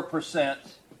 64%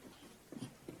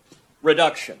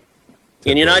 reduction.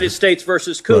 In United States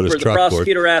versus Cooper, the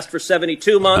prosecutor asked for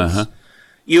 72 months.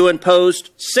 You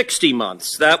imposed 60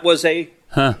 months. That was a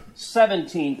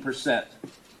 17%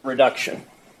 reduction.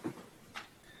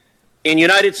 In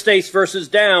United States versus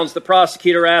Downs, the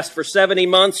prosecutor asked for 70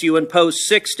 months. You imposed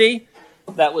 60.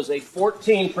 That was a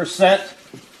 14%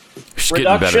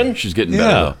 reduction. She's getting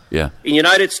better, though. Yeah. In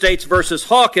United States versus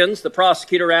Hawkins, the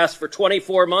prosecutor asked for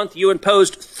 24 months. You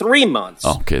imposed 3 months.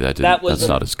 Oh, okay, that's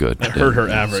not as good. I heard her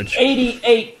average.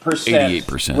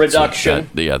 88%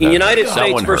 reduction. In United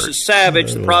States versus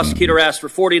Savage, the prosecutor asked for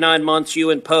 49 months.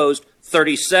 You imposed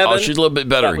 37. Oh, she's a little bit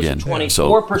better again. 24%.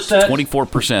 So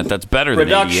 24%. That's better than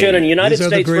reduction. In United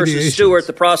States versus Stewart,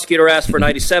 the prosecutor asked for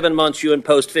 97 months. You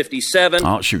imposed 57.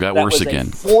 Oh, she got worse again.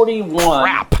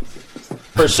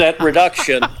 41%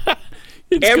 reduction.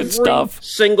 Every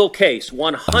single case,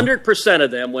 100%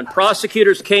 of them, when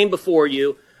prosecutors came before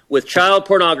you with child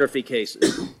pornography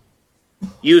cases,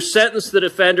 you sentenced the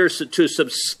defenders to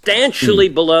substantially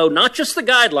below, not just the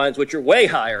guidelines, which are way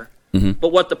higher,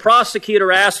 but what the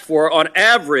prosecutor asked for on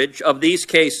average of these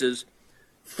cases,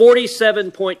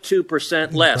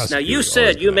 47.2% less. Now, you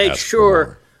said you made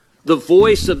sure the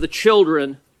voice of the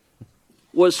children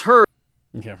was heard.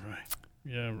 Yeah, right.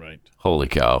 Yeah, right. Holy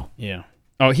cow. Yeah.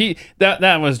 Oh,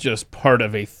 that was just part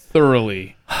of a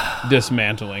thoroughly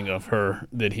dismantling of her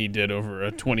that he did over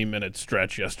a 20-minute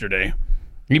stretch yesterday.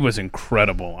 He was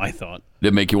incredible, I thought. Did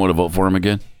it make you want to vote for him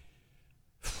again?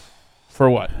 For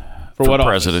what? For what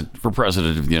president? Office? For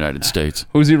president of the United States.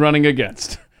 Who's he running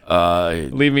against?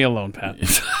 Leave me alone, Pat.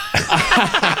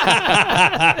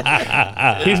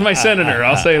 He's my senator.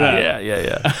 I'll say that.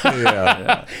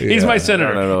 Yeah. He's my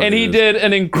senator, and he did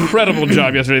an incredible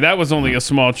job yesterday. That was only a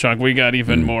small chunk. We got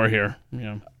even more here.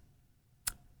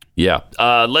 Yeah.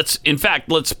 Let's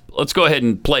go ahead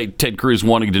and play Ted Cruz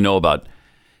wanting to know about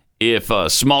if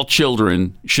small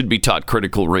children should be taught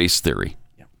critical race theory,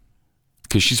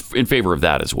 because she's in favor of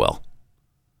that as well.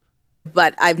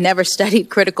 But I've never studied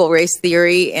critical race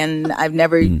theory, and I've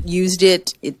never used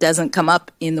it. It doesn't come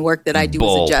up in the work that I do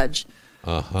as a judge.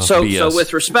 So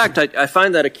with respect, I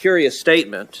find that a curious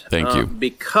statement. Thank you.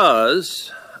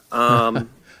 Because hold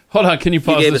on, can you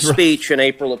pause? You gave a speech in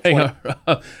April of 20.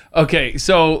 Okay,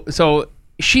 so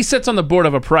she sits on the board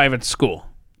of a private school.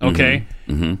 okay?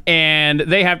 And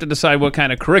they have to decide what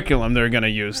kind of curriculum they're going to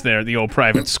use there, the old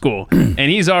private school. And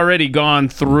he's already gone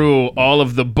through all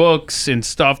of the books and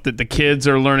stuff that the kids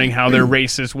are learning, how they're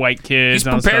racist white kids.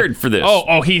 He's prepared for this.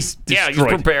 Oh, he's destroyed. Yeah,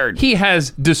 he's prepared. He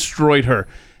has destroyed her.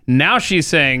 Now she's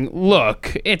saying,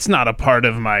 look, it's not a part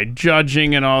of my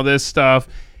judging and all this stuff.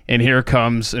 And here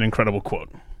comes an incredible quote.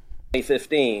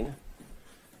 2015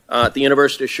 at the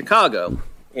University of Chicago,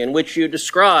 in which you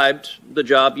described the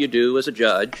job you do as a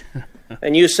judge.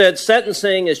 And you said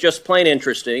sentencing is just plain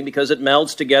interesting because it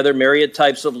melds together myriad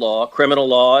types of law, criminal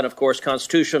law, and of course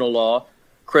constitutional law,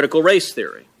 critical race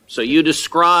theory. So you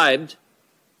described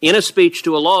in a speech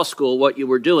to a law school what you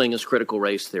were doing as critical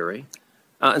race theory.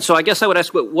 And so I guess I would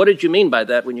ask, what did you mean by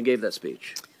that when you gave that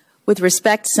speech? With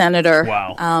respect, Senator,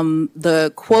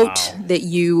 the quote that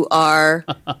you are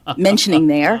mentioning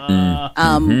there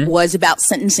was about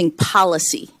sentencing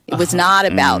policy. It was not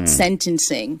about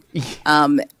sentencing.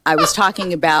 I was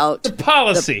talking about the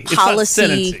policy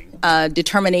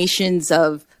determinations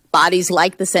of bodies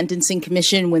like the Sentencing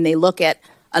Commission when they look at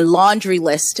a laundry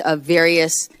list of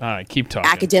various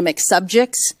academic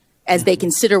subjects as they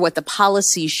consider what the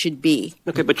policies should be.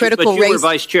 Okay, but you were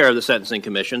vice chair of the Sentencing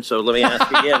Commission, so let me ask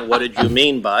again, what did you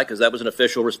mean by, because that was an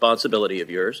official responsibility of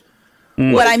yours,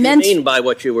 what did you mean by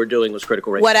what you were doing was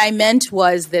critical race? What I meant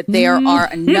was that there are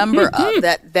a number of,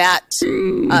 that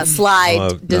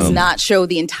slide does not show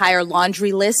the entire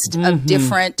laundry list of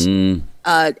different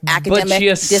academic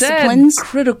disciplines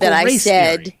that I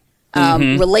said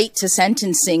relate to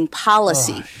sentencing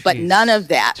policy, but none of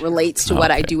that relates to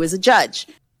what I do as a judge.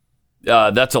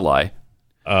 That's a lie.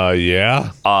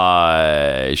 Yeah.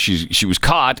 She was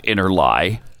caught in her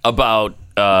lie about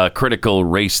critical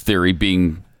race theory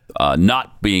being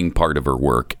not being part of her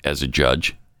work as a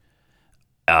judge.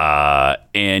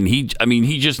 And he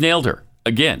just nailed her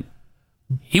again.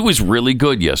 He was really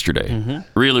good yesterday.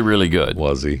 Really, really good.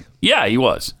 Was he? Yeah, he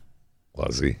was.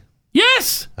 Was he?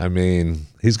 Yes. I mean,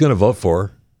 he's going to vote for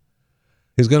her.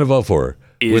 He's going to vote for her.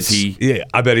 Is he? Yeah,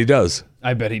 I bet he does.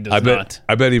 I bet he does not.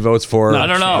 I bet he votes for her. I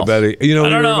don't know. I bet he. You know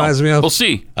what he reminds me of? We'll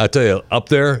see. I tell you, up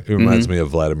there, he reminds me of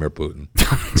Vladimir Putin.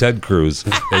 Ted Cruz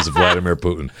is Vladimir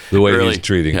Putin. The way he's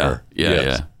treating her.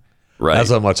 Yeah. Right. That's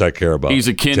how much I care about. He's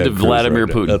akin Ted to Vladimir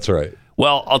Cruz Putin. That's right.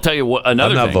 Well, I'll tell you what.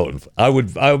 Another I'm not thing.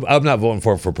 voting. I'm not voting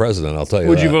for him for president. I'll tell you.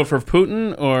 Would that. you vote for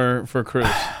Putin or for Cruz?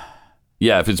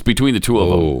 Yeah, if it's between the two of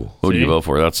them, who do you vote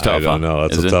for? That's tough. I don't know.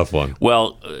 That's a tough one.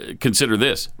 Well, consider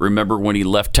this. Remember when he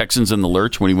left Texans in the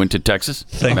lurch when he went to Texas?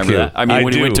 Remember that? I mean,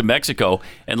 when he went to Mexico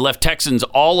and left Texans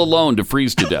all alone to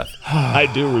freeze to death.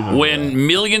 I do remember when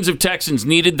millions of Texans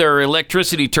needed their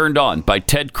electricity turned on by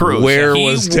Ted Cruz. Where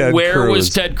was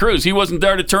Ted Cruz? He wasn't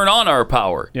there to turn on our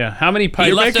power. Yeah. How many pipes?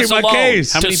 He left us alone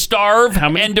to starve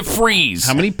and to freeze.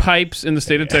 How many pipes in the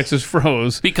state of Texas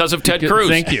froze because of Ted Cruz?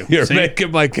 Thank you. You're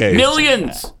making my case. Millions.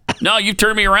 No, you've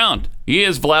turned me around. He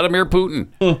is Vladimir Putin.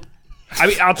 I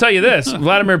mean, I'll tell you this.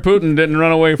 Vladimir Putin didn't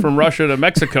run away from Russia to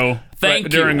Mexico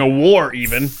during a war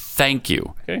even. Thank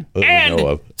you. Okay. And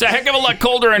it's a heck of a lot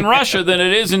colder in Russia than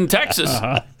it is in Texas.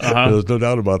 There's no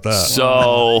doubt about that.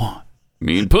 So, I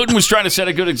mean, Putin was trying to set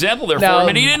a good example there for him,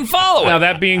 and he didn't follow it. Now,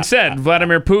 that being said,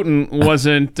 Vladimir Putin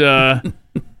wasn't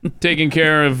taking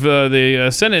care of the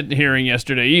Senate hearing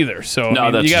yesterday either. So, you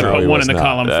got to put one in the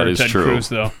column for Ted Cruz,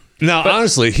 though. Now,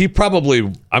 honestly, he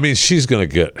probably, she's going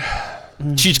to get...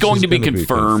 She's going to be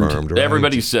confirmed. Right?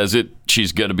 Everybody says it.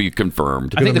 She's going to be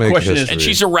confirmed. I think the question is... And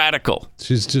she's a radical.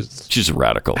 She's a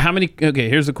radical. How many... Okay,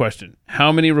 here's the question.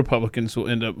 How many Republicans will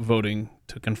end up voting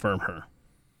to confirm her?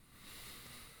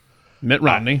 Mitt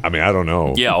Romney. I mean, I don't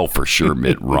know. Yeah, for sure,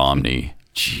 Mitt Romney.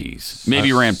 Jeez.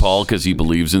 Maybe Rand Paul, because he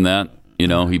believes in that. You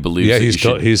know, he believes... Yeah,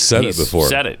 he's said it before.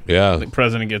 Said it. Yeah. The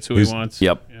president gets who he wants.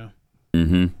 Yep. Yeah.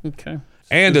 Mm-hmm. Okay.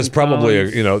 And it's probably,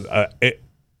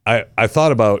 I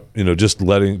thought about,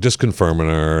 just confirming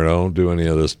her. Don't do any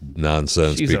of this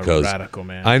nonsense. She's because a radical,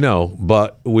 man. I know,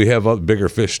 but we have bigger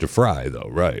fish to fry, though,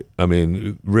 right? I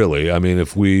mean, really. I mean,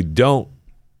 if we don't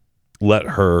let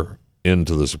her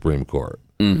into the Supreme Court,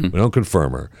 we don't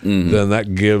confirm her, then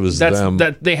that gives them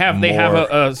they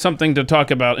have something to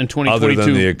talk about in 2022. Other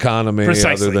than the economy,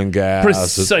 Precisely. other than gas.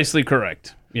 Precisely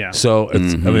correct. Yeah. So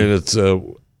it's. I mean, it's.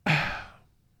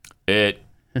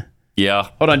 Yeah.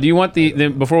 Hold on. Do you want the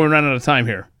before we run out of time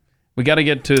here? We got to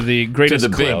get to the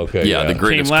greatest clip. The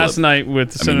greatest came last clip. night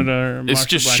with Senator. This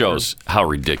just shows how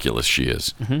ridiculous she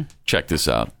is. Check this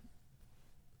out.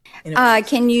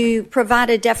 Can you provide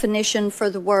a definition for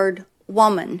the word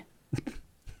woman?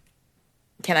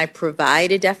 Can I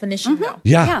provide a definition? No.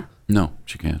 Yeah. No,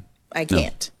 she can't. I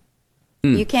can't.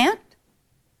 You can't?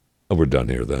 We're done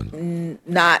here then.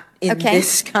 Not in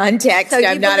this context. So you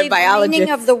I'm not a believe biologist. The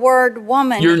meaning of the word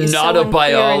woman You're is not so a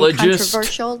biologist? unclear and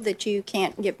controversial that you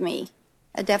can't give me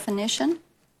a definition?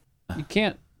 You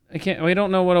can't. I can't. We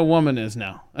don't know what a woman is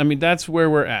now. I mean, that's where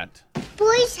we're at.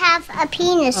 Boys have a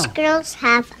penis. Girls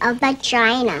have a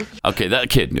vagina. Okay, that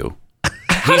kid knew.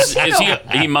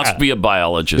 He must be a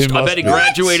biologist. I bet he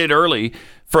graduated early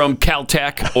from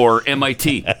Caltech or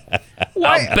MIT.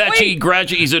 I bet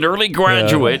he's an early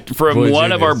graduate from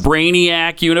one of our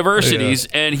brainiac universities,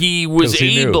 and he was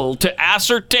able to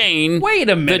ascertain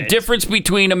the difference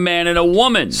between a man and a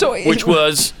woman, which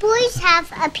was... Boys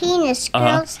have a penis.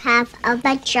 Girls have a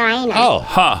vagina.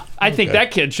 I think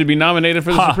that kid should be nominated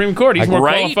for the Supreme Court. He's more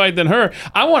qualified than her.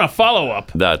 I want a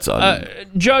follow-up. That's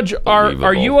Judge,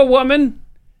 are you a woman?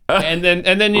 And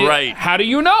then you, how do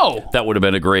you know? That would have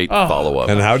been a great follow-up.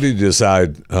 And how do you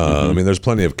decide? I mean, there's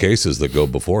plenty of cases that go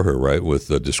before her, right? With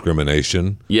the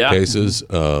discrimination cases.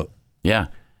 I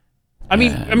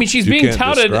mean, she's being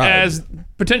touted as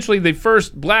potentially the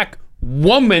first black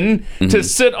woman to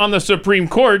sit on the Supreme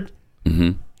Court.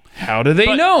 How do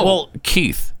they know? Well,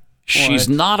 Keith, she's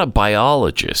not a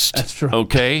biologist. That's true.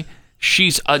 Okay.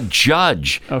 She's a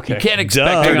judge. Okay. You can't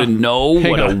expect her to know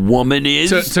what a woman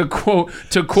is. To quote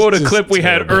a clip we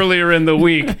had earlier in the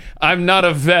week, I'm not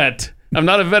a vet. I'm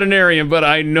not a veterinarian, but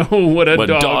I know what a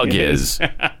dog is.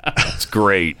 That's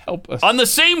great. Help us. On the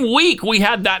same week we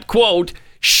had that quote,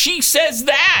 she says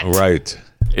that. Right.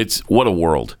 It's what a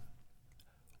world.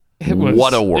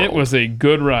 What a world. It was a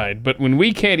good ride, but when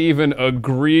we can't even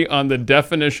agree on the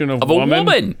definition of a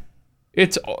woman.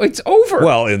 It's over.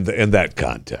 Well, in that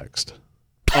context.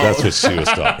 That's what she was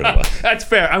talking about. That's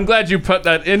fair. I'm glad you put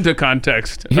that into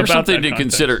context. Here's something to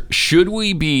consider. Should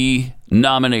we be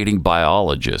nominating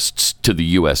biologists to the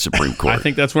U.S. Supreme Court? I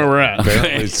think that's where we're at.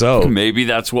 Apparently so. Maybe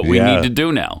that's what we need to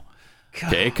do now.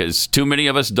 Okay, because too many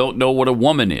of us don't know what a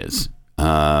woman is.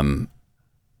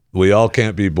 We all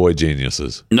can't be boy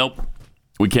geniuses. Nope.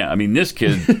 We can't. I mean, this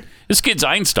kid's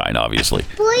Einstein, obviously.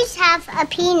 Boys have a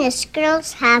penis.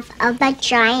 Girls have a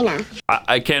vagina.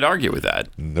 I can't argue with that.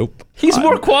 Nope. He's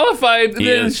more qualified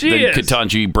than she is.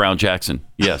 Ketanji Brown Jackson.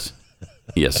 Yes.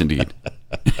 Yes, indeed.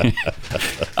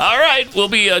 All right. We'll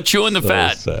be chewing the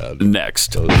fat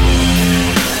next.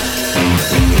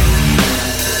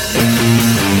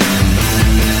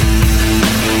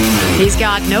 He's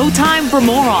got no time for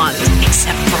morons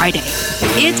except Friday.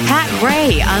 It's Pat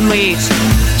Gray Unleashed.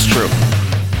 It's true.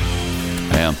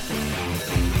 I am.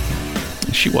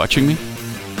 Is she watching me?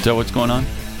 Is that what's going on?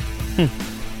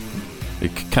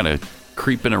 It kind of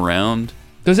creeping around.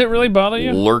 Does it really bother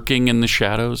you? Lurking in the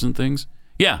shadows and things.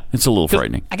 Yeah, it's a little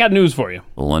frightening. I got news for you.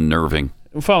 A little unnerving.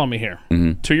 Follow me here.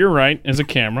 To your right is a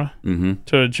camera.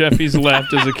 To Jeffy's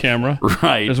left is a camera.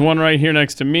 Right. There's one right here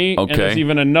next to me. Okay. And there's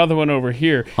even another one over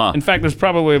here. In fact, there's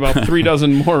probably about 3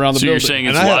 dozen more around the building. So you're saying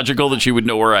it's logical that she would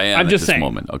know where I am I'm just at this saying.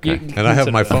 moment. Okay. And I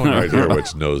have my phone right here,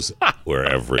 which knows where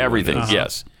everything is.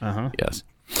 Yes. Yes.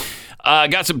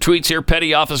 Got some tweets here.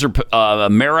 Petty Officer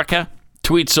America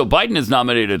tweets, so Biden has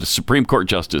nominated a Supreme Court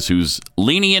justice who's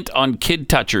lenient on kid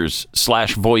touchers /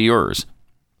 voyeurs.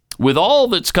 With all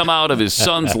that's come out of his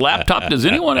son's laptop, does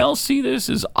anyone else see this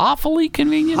as awfully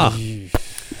convenient?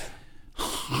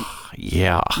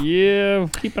 Yeah. Yeah,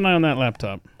 keep an eye on that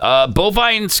laptop.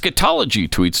 Bovine Scatology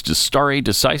tweets, does stare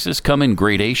decisis come in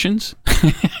gradations?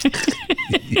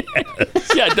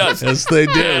 Yeah, it does. Yes, they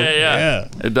do. Yeah.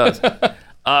 It does.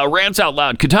 Rants out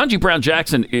loud. Ketanji Brown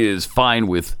Jackson is fine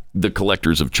with the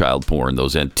collectors of child porn,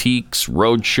 those antiques,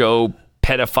 roadshow,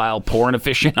 pedophile porn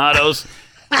aficionados.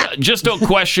 Just don't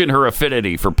question her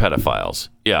affinity for pedophiles.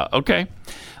 Yeah, okay.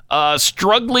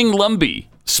 Struggling Lumbee,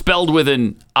 spelled with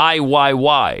an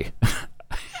IYY.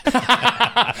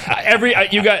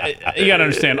 You got to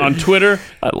understand, on Twitter,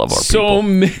 I love our so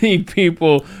many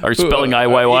people are spelling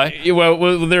IYY.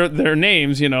 Well, their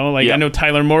names, I know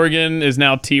Tyler Morgan is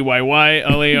now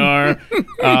TYYLAR,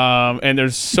 and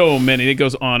there's so many. It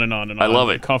goes on and on and on. I love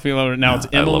it. Coffee lover. Now it's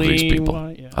Emily. I love these people.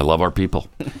 I love our people.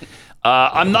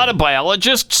 I'm not a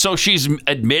biologist, so she's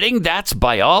admitting that's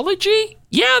biology?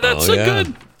 Yeah, that's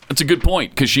a good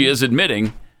point, because she is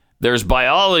admitting there's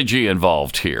biology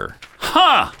involved here.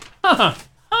 Well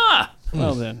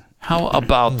then. How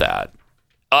about that?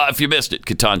 If you missed it,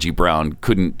 Ketanji Brown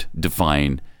couldn't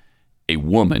define a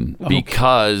woman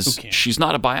because she's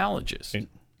not a biologist.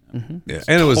 Yeah,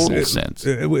 and it was sense.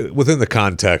 Within the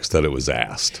context that it was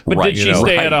asked. But did she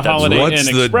stay at a Holiday Inn Express?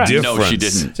 Express? What's the difference? No, she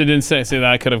didn't. She didn't say that.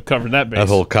 I could have covered that base. That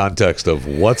whole context of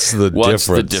what's the difference? What's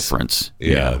the difference?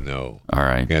 Yeah, no. All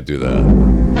right. Can't do that.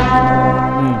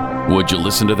 Would you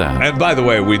listen to that? And by the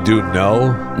way, we do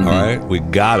know, all right? We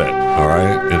got it, all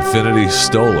right? Infinity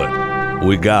stole it.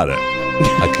 We got it.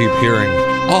 I keep hearing,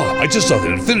 I just saw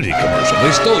the Infinity commercial.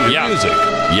 They stole your music.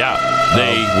 Yeah.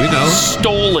 They we know.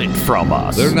 Stole it from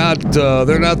us. They're not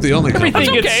the only company.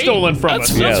 Everything gets stolen from us.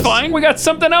 That's fine. We got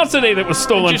something else today that was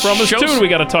stolen from us, too, we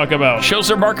got to talk about. Shows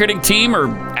their marketing team are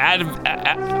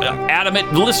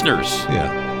adamant listeners.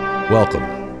 Yeah. Welcome.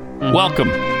 Welcome.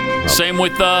 Same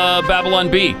with Babylon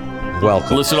Bee.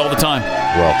 Welcome. Listen all the time.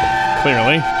 Welcome.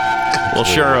 Clearly. We'll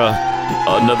share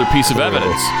another piece of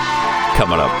evidence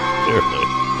coming up. Clearly.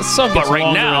 The song gets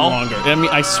longer and longer. I mean,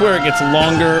 I swear it gets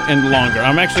longer and longer.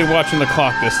 I'm actually watching the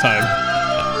clock this time.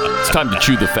 It's time to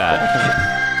chew the fat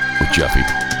with Jeffy.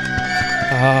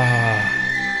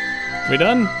 We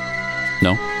done?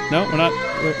 No. No, we're not.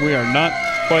 We are not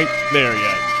quite there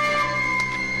yet.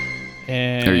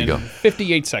 And there you go.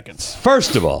 58 seconds.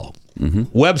 First of all,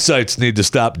 websites need to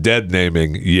stop dead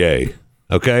naming Ye.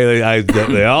 Okay?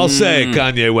 They all say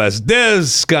Kanye West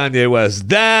this, Kanye West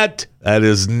that. That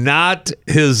is not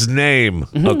his name,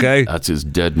 okay? That's his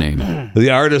dead name.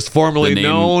 The artist formerly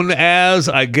known as,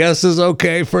 I guess is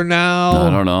okay for now.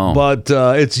 I don't know. But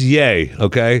it's Ye,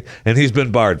 okay? And he's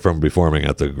been barred from performing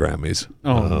at the Grammys.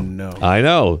 Oh, no. I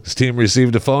know. His team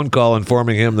received a phone call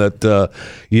informing him that,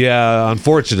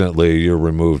 unfortunately, you're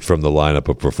removed from the lineup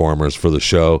of performers for the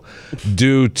show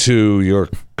due to your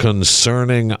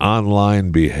concerning online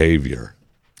behavior.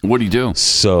 What do you do?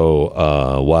 So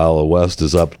while West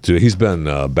is he's been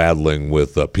battling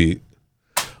with Pete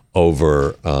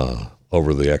over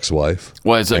the ex-wife.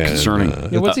 Why is that concerning?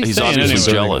 What's he he's saying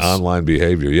obviously anyway? jealous. Online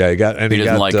behavior. Yeah,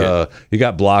 he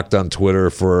got blocked on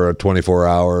Twitter for 24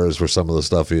 hours for some of the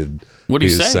stuff What did he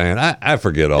say? saying. I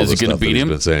forget all the stuff that he's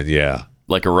been saying. Yeah.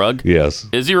 Like a rug? Yes.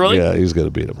 Is he really? Yeah, he's going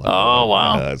to beat him.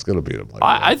 Wow. Yeah, it's going to beat him.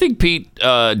 I think Pete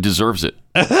deserves it.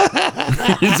 Is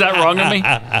that wrong of me?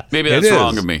 Maybe that's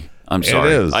wrong of me. I'm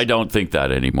sorry. I don't think that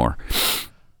anymore.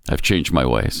 I've changed my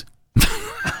ways.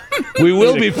 We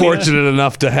will be fortunate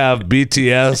enough to have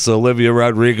BTS, Olivia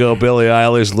Rodrigo, Billie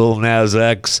Eilish, Lil Nas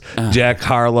X, Jack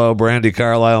Harlow, Brandy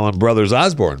Carlisle, and Brothers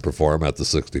Osborne perform at the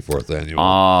 64th annual.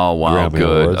 Oh, wow, Grammy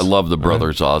good. Awards. I love the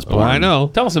Brothers Osborne. Well, I know.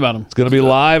 Tell us about them. It's going to be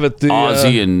live at the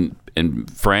Ozzy and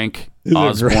Frank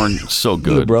Osborne. So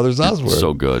good. The Brothers Osborne.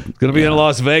 So good. It's going to be in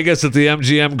Las Vegas at the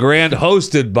MGM Grand,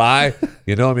 hosted by,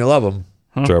 you know him, you love him,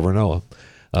 Trevor Noah.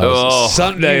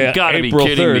 Sunday, you gotta April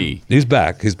be kidding 3rd. me. He's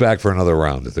back. He's back for another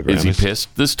round at the Grammys. Is he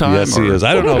pissed this time? Yes, he is.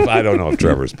 I don't know if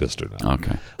Trevor's pissed or not.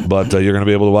 Okay. But you're going to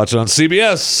be able to watch it on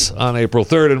CBS on April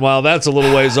 3rd. And while that's a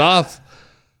little ways off,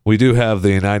 we do have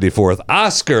the 94th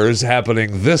Oscars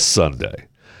happening this Sunday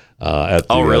at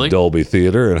the Dolby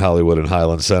Theater in Hollywood and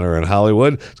Highland Center in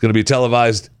Hollywood. It's going to be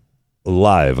televised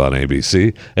live on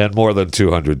ABC and more than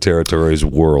 200 territories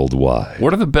worldwide.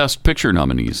 What are the Best Picture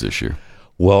nominees this year?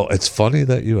 Well, it's funny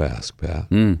that you ask, Pat,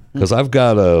 because I've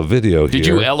got a video here. Did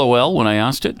you LOL when I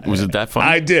asked it? Was it that funny?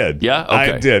 I did. Yeah? Okay.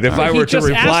 I did. If I were to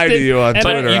reply to you on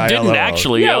Twitter, you didn't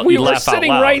actually. Yeah, we were sitting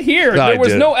right here. No, there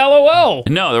was no LOL.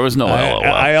 No, there was no LOL.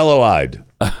 I LOI'd.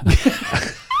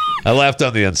 I laughed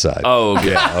on the inside. Oh,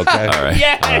 okay. Yeah, okay. All right.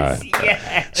 Yes,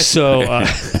 yes. So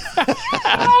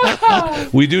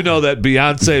we do know that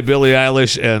Beyonce, Billie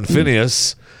Eilish, and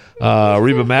Phineas,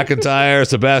 Reba McEntire,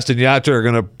 Sebastian Yatra are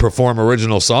going to perform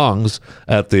original songs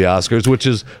at the Oscars, which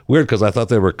is weird because I thought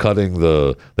they were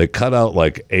they cut out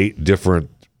like 8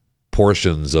 different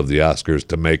portions of the Oscars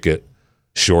to make it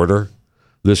shorter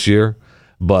this year.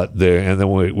 But then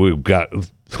we've got,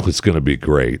 it's going to be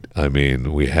great. I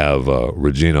mean, we have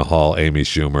Regina Hall, Amy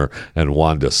Schumer, and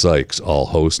Wanda Sykes all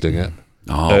hosting it.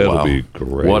 Oh, it'll be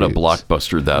great. What a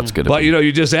blockbuster that's going to be. But,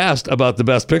 you just asked about the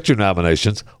Best Picture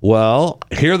nominations. Well,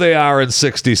 here they are in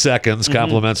 60 seconds.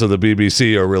 Compliments of the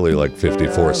BBC are really like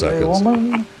 54 seconds.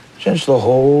 Woman, since the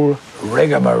whole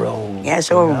rigmarole. Yes,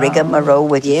 whole rigmarole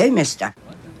with you, mister.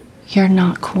 You're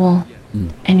not cool,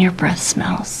 and your breath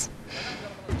smells.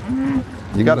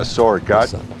 You got a sore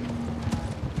gut?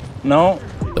 No.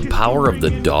 The power of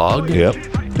the dog? Yep.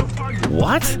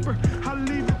 What?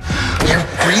 Your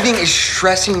breathing is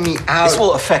stressing me out. This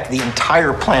will affect the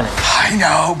entire planet. I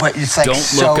know, but it's like Don't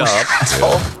so look up.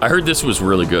 stressful. I heard this was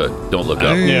really good. Don't look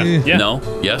up. Yeah. No?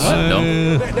 Yes?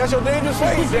 No? That's your dangerous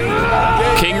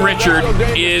face. King Richard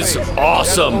is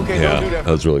awesome. Yeah, that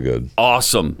was really good.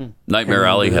 Awesome. Nightmare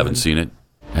Alley, haven't seen it.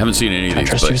 I haven't seen any of these.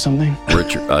 Trust you something?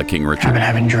 King Richard. I've been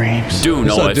having dreams. Dune.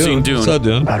 No, I've seen Dune.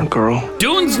 Dune? About a girl.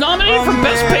 Dune's nominated for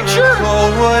Best Picture?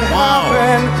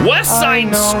 Wow. West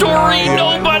Side Story,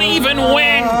 nobody even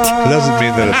went. It doesn't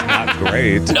mean that it's not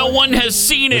great. No one has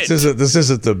seen it. This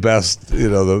isn't the best,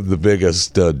 the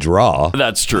biggest draw.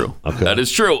 That's true. Okay. That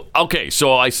is true. Okay,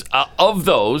 so of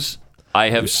those, I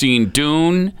have seen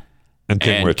Dune and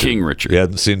King Richard. You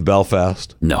hadn't seen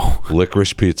Belfast? No.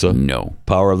 Licorice Pizza? No.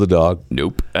 Power of the Dog?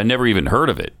 Nope. I never even heard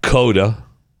of it. Coda?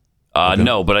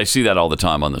 No, but I see that all the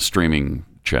time on the streaming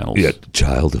channels. Yeah,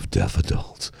 Child of Deaf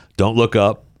Adults. Don't Look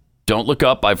Up. Don't Look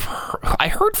Up. I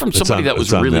heard from somebody that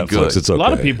was really Netflix. good. It's okay. A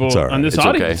lot of people on this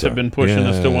audience have been pushing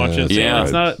us to watch it. Yeah.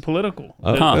 It's not political.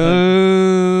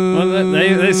 Well,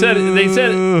 they said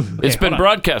it's been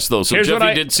broadcast though, so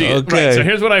Jeffy did see it. Right, so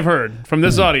here's what I've heard from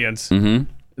this audience: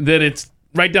 that it's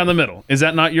right down the middle. Is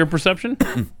that not your perception?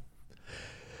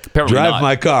 Apparently Drive not.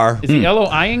 My Car. Is he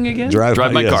LOIing again? Drive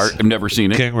My Car. I've never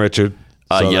seen it. King Richard.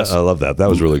 Yes. I love that. That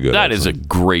was really good. That is a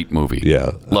great movie.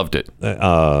 Yeah. Loved it.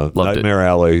 Nightmare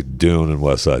Alley, Dune, and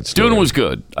West Side Story. Dune was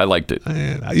good. I liked it.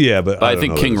 Yeah, but I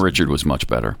think King Richard was much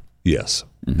better. Yes,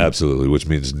 absolutely. Which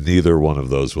means neither one of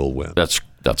those will win.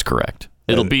 That's correct.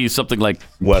 It'll be something like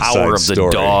West Power Side of the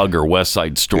Story. Dog or West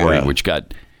Side Story, which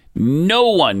got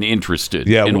no one interested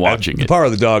in watching it. Power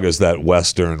of the Dog is that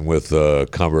Western with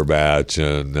Cumberbatch,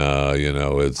 and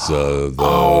it's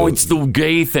it's the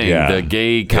gay thing, the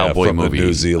gay cowboy from movie. The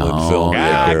New Zealand filmmaker.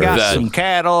 Yeah, I got some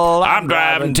cattle. I'm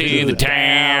driving to the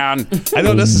town. I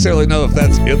don't necessarily know if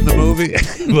that's in the movie,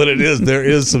 but it is. There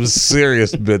is some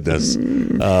serious business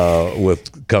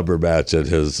with Cumberbatch and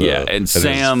his and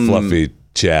Sam his fluffy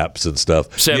chaps and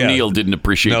stuff. Sam Neill didn't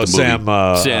appreciate the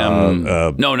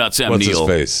movie. No, not Sam what's Neill.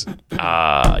 His face?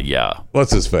 Yeah.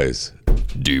 What's his face?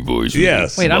 D-Boys.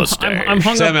 Yes. Wait, I'm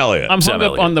hung Sam up. Elliott. I'm Sam hung up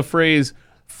Elliott. on the phrase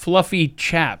 "fluffy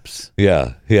chaps."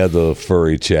 Yeah, he had the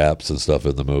furry chaps and stuff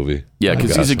in the movie. Yeah,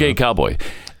 because he's a gay cowboy.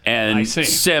 And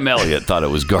Sam Elliott thought it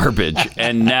was garbage,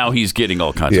 and now he's getting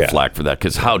all kinds of flack for that.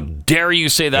 Because how dare you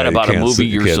say that about a movie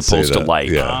you're supposed to like?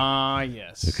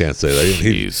 Yes. You can't say that.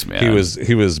 Jeez, man.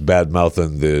 He was bad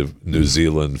mouthing the New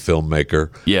Zealand filmmaker.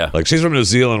 Yeah, like she's from New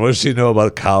Zealand. What does she know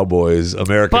about cowboys?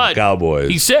 American cowboys.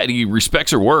 He said he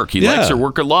respects her work. He likes her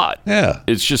work a lot. Yeah,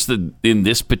 it's just that in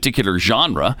this particular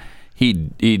genre, he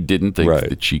didn't think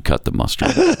that she cut the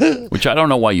mustard, which I don't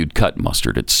know why you'd cut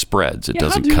mustard. It spreads. It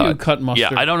doesn't how do cut. you cut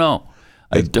mustard? Yeah, I don't know.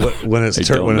 When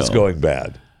it's going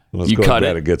bad. When it's you going cut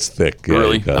bad, it? it gets thick. Yeah,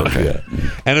 Really? you cut it, Okay. yeah.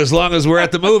 And as long as we're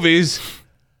at the movies,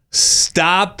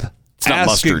 stop It's not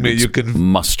asking mustard. me. It's You can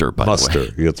mustard, by the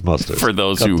way. It's mustard. For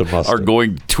those Cut who the mustard. are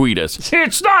going to tweet us,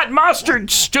 it's not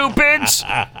mustard, stupids.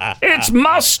 It's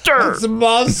mustard. It's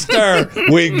mustard.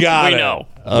 We got We it. know.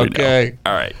 Okay.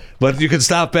 All right. But you can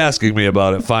stop asking me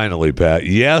about it finally, Pat.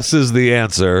 Yes is the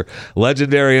answer.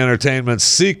 Legendary Entertainment's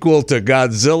sequel to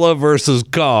Godzilla vs.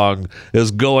 Kong is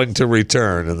going to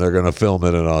return, and they're going to film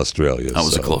it in Australia. That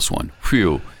was a close one.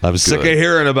 Phew. I'm sick of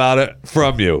hearing about it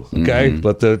from you, okay?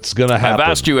 But it's going to happen. I've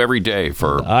asked you every day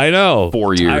for I know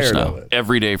 4 years Tired now. of it.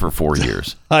 Every day for 4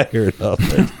 years. Tired of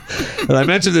it. And I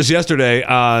mentioned this yesterday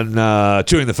on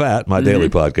Chewing the Fat, my daily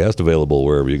podcast, available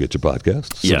wherever you get your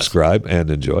podcasts. Yes. Subscribe and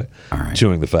enjoy. All right.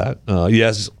 Chewing the Fat.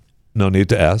 Yes, no need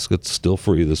to ask. It's still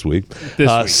free this week.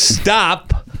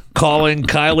 Stop calling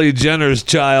Kylie Jenner's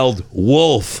child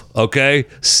Wolf, okay?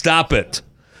 Stop it.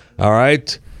 All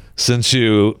right? Since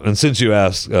you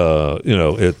asked, Wait a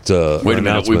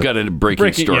minute, we've got a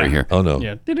breaking story here. Oh no,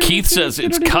 Yeah. Keith says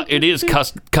it is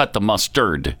cut the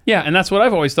mustard. Yeah, and that's what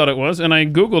I've always thought it was, and I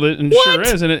Googled it, and sure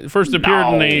is, and it first appeared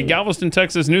in a Galveston,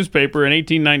 Texas newspaper in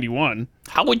 1891.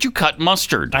 How would you cut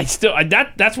mustard? That's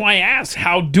why I asked,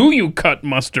 how do you cut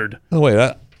mustard? Oh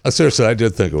wait, seriously, I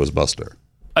did think it was mustard.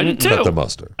 I did too. Cut the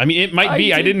mustard. I mean, it might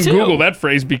be. I didn't too. Google that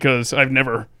phrase because I've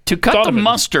never To cut thought the of it.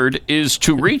 mustard is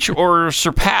to reach or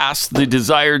surpass the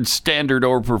desired standard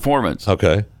or performance.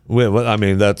 Okay. Well, I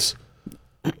mean, it's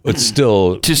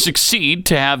still To succeed,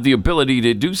 to have the ability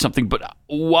to do something, but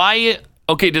why?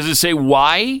 Okay, does it say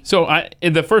why? So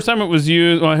the first time it was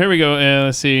used, well, here we go.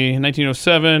 Let's see,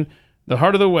 1907, the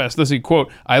Heart of the West. Let's see, quote,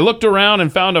 I looked around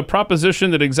and found a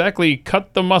proposition that exactly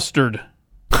cut the mustard.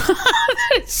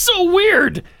 It's so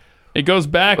weird. It goes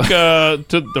back to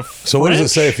the So what does it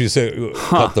French? say if you say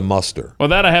cut the muster? Well,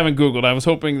 that I haven't Googled. I was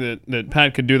hoping that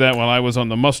Pat could do that while I was on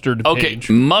the mustard Okay, page.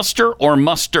 muster or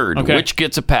mustard, Okay. which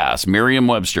gets a pass?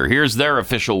 Merriam-Webster. Here's their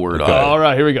official word on it. All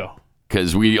right, here we go.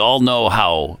 Because we all know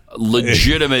how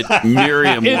legitimate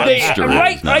Merriam-Webster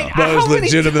is now. That was How many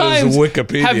legitimate as times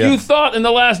Wikipedia. Have you thought in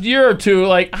the last year or two,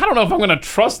 like, I don't know if I'm going to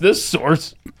trust this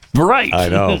source? Right. I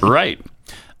know. Right.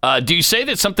 Do you say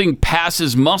that something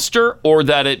passes muster or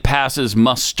that it passes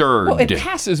mustard? Well, it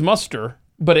passes muster,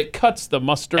 but it cuts the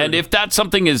mustard. And if that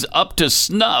something is up to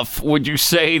snuff, would you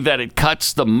say that it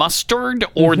cuts the mustard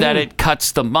or that it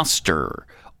cuts the muster?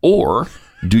 Or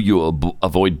do you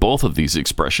avoid both of these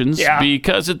expressions? Yeah.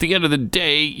 Because at the end of the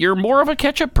day, you're more of a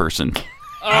ketchup person.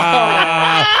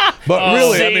 But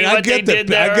really, I mean, I get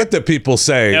that people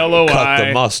say LOI. cut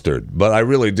the mustard, but I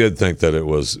really did think that it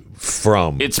was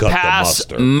from It's cut pass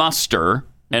the mustard. muster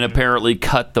and apparently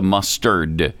cut the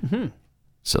mustard.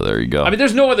 So there you go. I mean,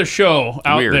 there's no other show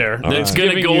out Weird. there That's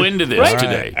going to go into this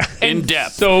today in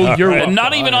depth. So you're and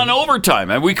not even on overtime.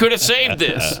 And we could have saved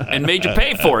this and made you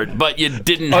pay for it, but you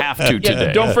didn't have to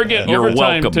today. Don't forget, You're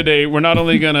overtime welcome. today, we're not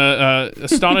only going to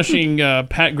astonishing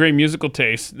Pat Gray musical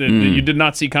taste that you did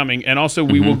not see coming, and also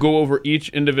we will go over each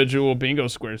individual bingo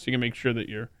square so you can make sure that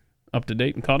you're up to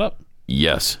date and caught up.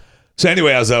 Yes. So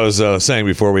anyway, as I was saying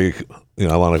before I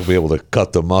want to be able to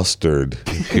cut the mustard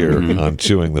here on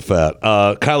chewing the fat.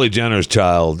 Kylie Jenner's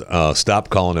child, stop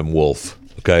calling him Wolf,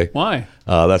 okay? Why?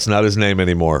 That's not his name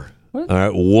anymore. What? All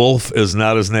right, Wolf is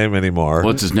not his name anymore.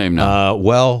 What's his name now?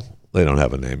 Well, they don't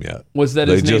have a name yet. Was that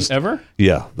his name ever?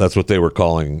 Yeah, that's what they were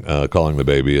calling the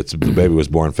baby. The baby was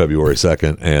born February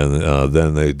 2nd, and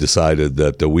then they decided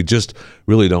that we just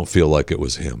really don't feel like it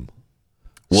was him.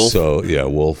 Wolf? So, yeah,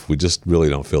 Wolf. We just really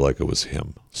don't feel like it was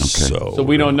him. Okay. So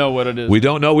we don't know what it is. We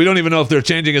don't know. We don't even know if they're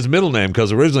changing his middle name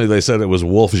because originally they said it was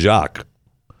Wolf Jacques.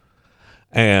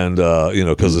 And,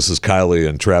 because this is Kylie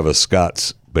and Travis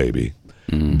Scott's baby.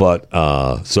 But,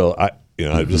 so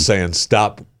I'm just saying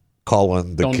stop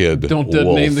calling the kid Don't Wolf. dead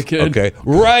name the kid. Okay.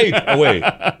 Right. Oh, wait.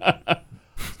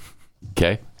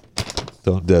 Okay.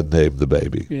 Don't dead name the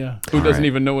baby. Yeah. Who doesn't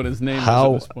even know what his name is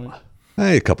at this point?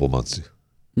 Hey, a couple months.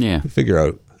 Yeah. You figure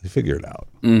it out.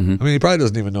 Mm-hmm. I mean, he probably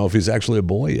doesn't even know if he's actually a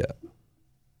boy yet.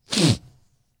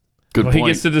 Good point. He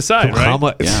gets to decide, right? How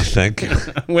much? Yeah. Thank you.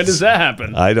 When does that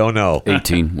happen? I don't know.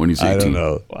 18. When he's 18. I don't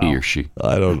know. He or she.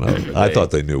 I don't know. I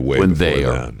thought they knew way when before they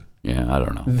are. then. Yeah, I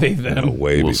don't know. They them.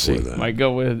 Way We'll before see. then. Might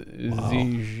go with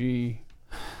ZG.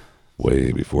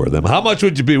 Way before them. How much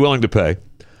would you be willing to pay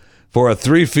for a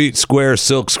 3 feet square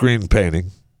silkscreen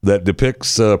painting that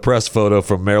depicts a press photo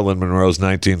from Marilyn Monroe's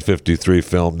 1953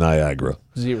 film Niagara?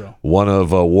 Zero. One of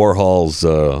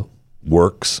Warhol's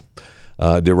works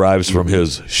derives from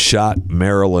his Shot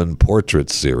Marilyn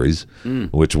Portraits series,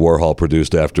 which Warhol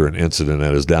produced after an incident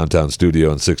at his downtown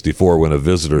studio in '64 when a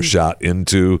visitor shot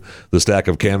into the stack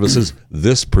of canvases.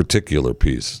 This particular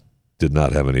piece did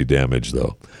not have any damage,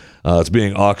 though. It's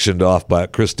being auctioned off by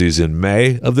Christie's in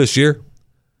May of this year,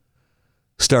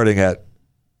 starting at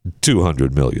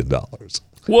 $200 million.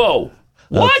 Whoa.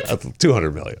 What?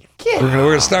 $200 million. We're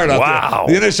going to start out. Wow.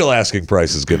 The initial asking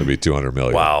price is going to be $200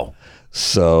 million. Wow.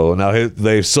 So now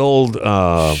they've sold.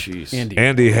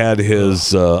 Andy had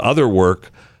his other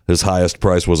work. His highest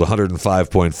price was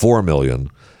 $105.4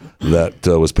 million. That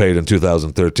was paid in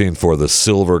 2013 for the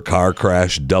silver car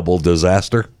crash double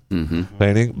disaster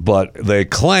painting. But they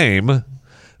claim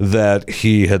that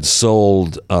he had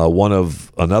sold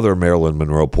another Marilyn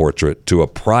Monroe portrait to a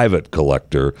private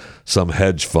collector, some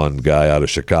hedge fund guy out of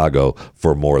Chicago,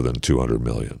 for more than $200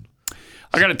 million.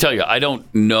 I got to tell you, I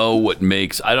don't know what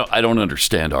makes. I don't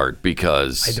understand art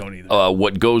because I don't either.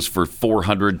 What goes for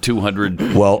 400,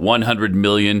 200, 100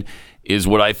 million is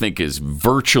what I think is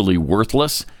virtually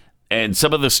worthless. And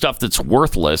some of the stuff that's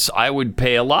worthless, I would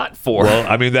pay a lot for. Well,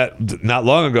 I mean, that not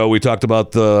long ago we talked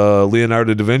about the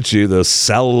Leonardo da Vinci, the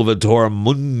Salvator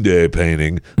Mundi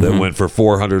painting that went for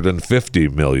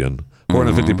 $450 million,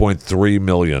 $450.3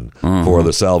 million for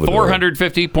the Salvador.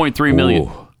 $450.3 million.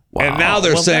 Ooh. Wow. And now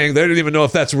they're saying they don't even know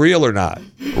if that's real or not.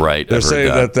 Right. They're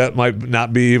saying that might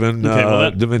not be even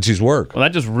Da Vinci's work. Well,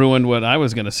 that just ruined what I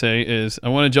was going to say. Is I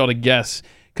wanted y'all to guess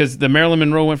because the Marilyn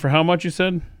Monroe went for how much? You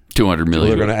said $200 million. Well,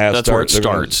 they're going to ask. That's where it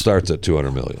starts. Starts at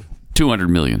 $200 million. $200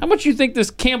 million. How much you think this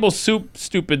Campbell's Soup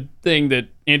stupid thing that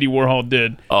Andy Warhol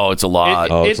did? Oh, it's a lot.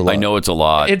 It's a lot. I know it's a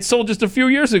lot. It sold just a few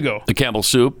years ago. The Campbell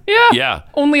Soup? Yeah.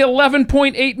 Only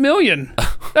 $11.8 million.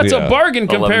 That's a bargain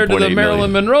compared to the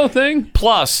Marilyn Monroe thing.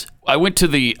 Plus, I went to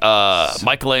the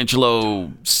Michelangelo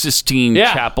Sistine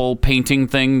Chapel painting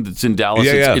thing that's in Dallas.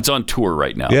 It's on tour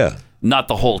right now. Yeah. Not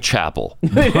the whole chapel.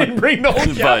 They didn't bring the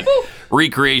whole chapel? But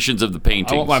recreations of the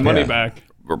paintings. I want my money back.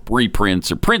 Or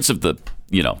reprints or prints of the,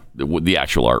 the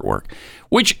actual artwork.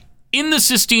 Which, in the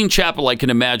Sistine Chapel, I can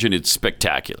imagine it's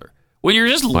spectacular. When you're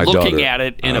just looking at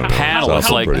it in a panel, it's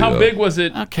like... How big was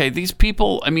it? Okay, these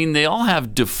people, I mean, they all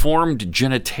have deformed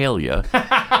genitalia.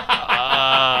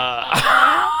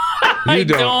 You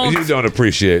don't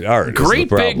appreciate art. Great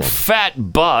big fat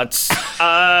butts.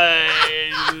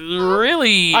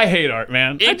 Really, I hate art,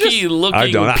 man. Icky looking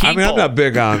I don't. people. I mean, I'm not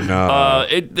big on.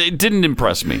 It didn't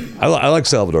impress me. I like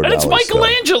Salvador Dali. And it's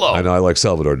Michelangelo. I know. I like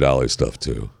Salvador Dali stuff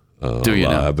too. Do you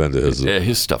know? I've been to his.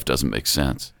 His stuff doesn't make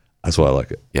sense. That's why I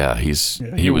like it. Yeah,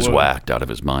 he was whacked out of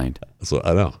his mind. That's what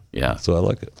I know. Yeah. That's why I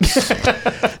like it.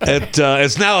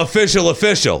 It's now official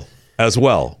as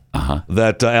well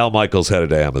that Al Michaels headed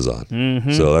to Amazon.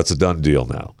 Mm-hmm. So that's a done deal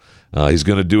now. He's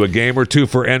going to do a game or two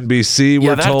for NBC,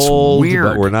 we're that's told, weird.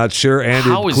 but we're not sure, and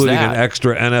How is including that? an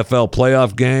extra NFL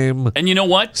playoff game. And you know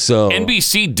what? So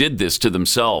NBC did this to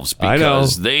themselves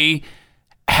because they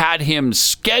had him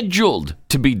scheduled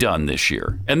to be done this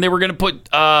year, and they were going to put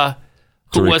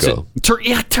who was it?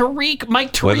 Tariq.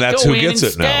 Mike Tirico. Well, that's who in gets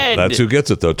instead. it now. That's who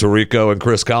gets it, though. Tirico and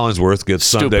Chris Collinsworth get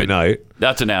Sunday night.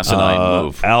 That's an asinine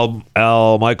move.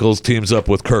 Al Michaels teams up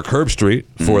with Kirk Herbstreit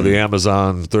for the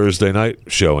Amazon Thursday night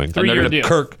showing.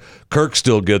 Kirk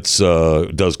still gets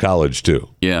does college too.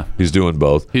 Yeah, he's doing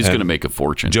both. He's going to make a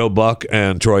fortune. Joe Buck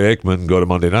and Troy Aikman go to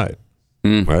Monday night.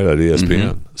 Right at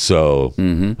ESPN. So I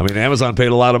mean, Amazon paid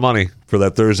a lot of money for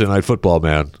that Thursday night football,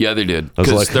 man. Yeah, they did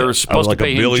because they were supposed to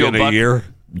pay $1 billion a year.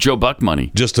 Joe Buck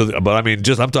money.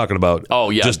 I'm talking about.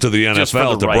 Just to the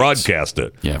NFL to broadcast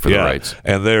it. Yeah, for the rights.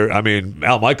 And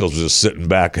Al Michaels was just sitting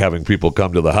back, having people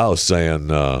come to the house saying,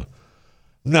 "No,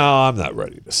 I'm not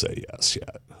ready to say yes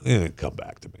yet. Come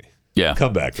back to me." Yeah,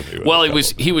 come back to me. Well,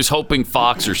 he was hoping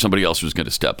Fox or somebody else was going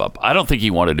to step up. I don't think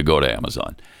he wanted to go to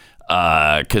Amazon.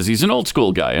 Because he's an old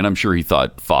school guy, and I'm sure he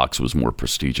thought Fox was more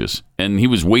prestigious, and he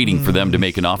was waiting for them to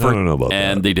make an offer. I don't know about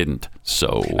and they didn't.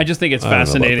 So I just think it's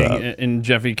fascinating, and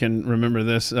Jeffy can remember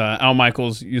this. Al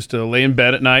Michaels used to lay in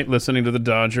bed at night listening to the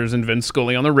Dodgers and Vince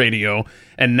Scully on the radio,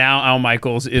 and now Al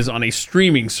Michaels is on a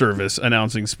streaming service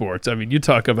announcing sports. I mean, you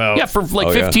talk about for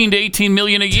like 15 to 18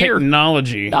 million a year.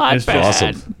 Technology is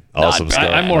bad. Awesome stuff.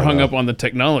 I'm more hung up on the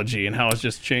technology and how it's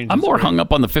just changed. I'm more hung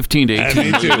up on the 15 to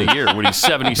 18 million a year when he's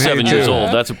 77 years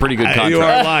old. That's a pretty good contract. You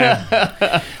are lying.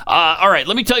 All right,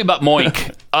 let me tell you about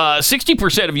Moink.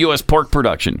 60% of U.S. pork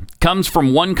production comes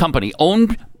from one company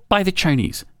owned by the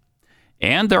Chinese.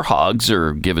 And their hogs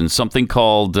are given something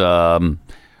called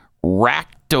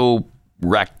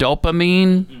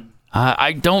ractopamine.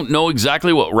 I don't know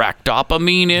exactly what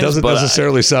ractopamine is. Doesn't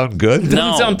necessarily sound good.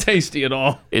 Doesn't sound tasty at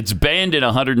all. It's banned in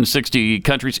 160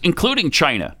 countries, including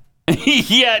China.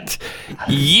 Yet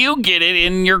you get it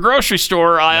in your grocery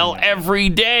store aisle every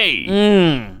day.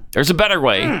 There's a better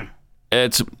way.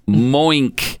 It's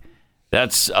Moink.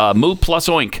 That's Moo plus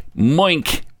Oink.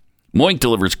 Moink. Moink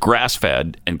delivers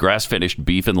grass-fed and grass-finished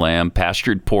beef and lamb,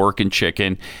 pastured pork and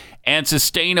chicken, and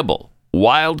sustainable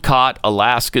wild-caught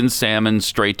Alaskan salmon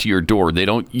straight to your door. They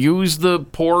don't use the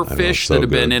poor fish that have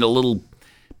been in a little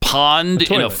pond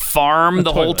in a farm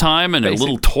the whole time and a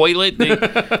little toilet.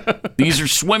 These are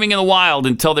swimming in the wild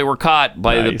until they were caught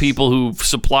by the people who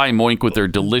supply Moink with their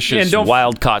delicious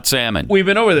wild-caught salmon. We've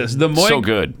been over this. The Moink so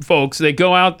good. Folks, they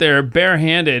go out there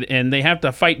barehanded and they have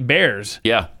to fight bears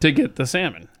to get the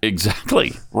salmon.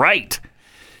 Exactly. Right.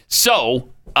 So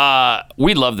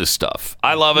we love this stuff.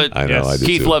 I love it. I know. I do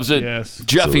Keith too. loves it. Yes.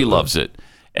 Jeffy loves it.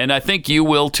 And I think you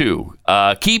will too.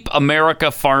 Keep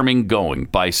America farming going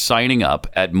by signing up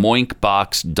at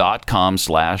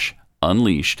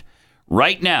moinkbox.com/unleashed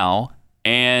right now.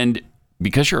 And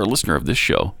because you're a listener of this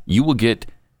show, you will get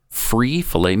free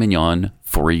filet mignon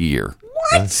for a year.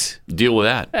 What? Deal with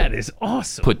that. That is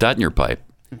awesome. Put that in your pipe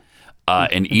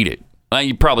and eat it.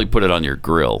 You probably put it on your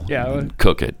grill. Yeah, I would. And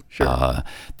cook it. Sure.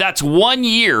 That's 1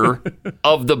 year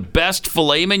of the best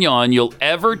filet mignon you'll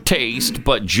ever taste,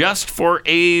 but just for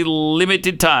a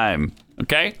limited time.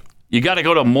 Okay? You got to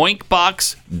go to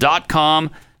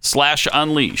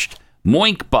moinkbox.com/unleashed.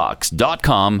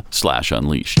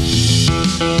 moinkbox.com/unleashed.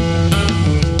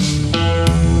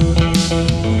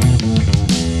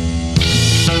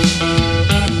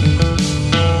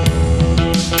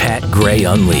 Pat Gray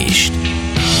Unleashed.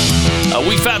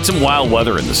 We've had some wild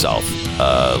weather in the South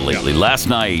lately. Last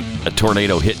night, a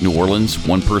tornado hit New Orleans.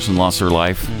 One person lost their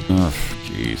life. Oh,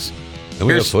 jeez. And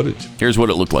we have footage. Here's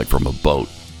what it looked like from a boat.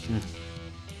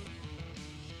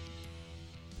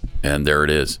 And there it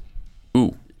is.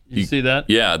 Ooh. You see that?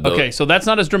 Yeah. Okay, so that's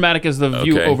not as dramatic as the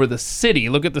view over the city.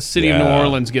 Look at the city of New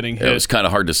Orleans getting hit. It was kind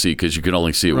of hard to see because you can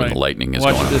only see it when the lightning is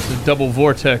Watch going on. this double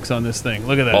vortex on this thing.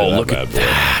 Look at that. Oh, look at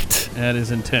that. That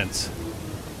is intense.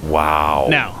 Wow.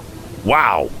 Now.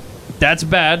 Wow. That's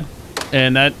bad.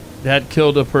 And that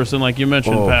killed a person like you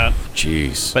mentioned, Pat.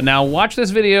 Jeez. But now watch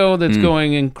this video that's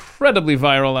going incredibly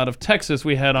viral out of Texas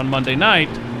we had on Monday night.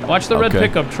 Watch the red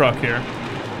pickup truck here.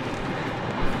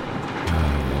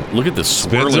 Look at the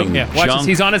swirling watch this. junk.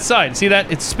 He's on its side. See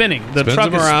that? It's spinning. The Spins truck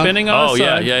him is around. spinning on its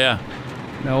side. Yeah.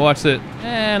 Now watch it.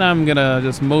 And I'm going to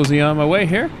just mosey on my way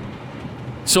here.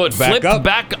 So it flipped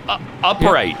back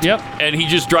upright. Yep. And he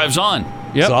just drives on.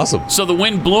 Yep. It's awesome. So the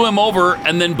wind blew him over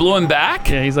and then blew him back?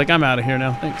 Yeah, he's like, I'm out of here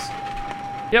now. Thanks.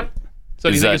 Yep. So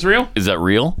do you think it's real? Is that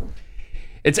real?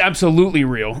 It's absolutely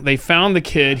real. They found the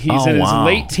kid. He's in his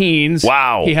late teens.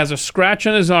 Wow. He has a scratch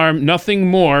on his arm, nothing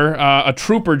more. A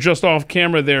trooper just off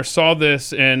camera there saw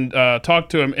this and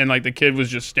talked to him, and like the kid was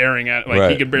just staring at it,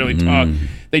 like he could barely talk.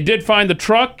 They did find the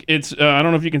truck. It's I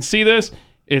don't know if you can see this.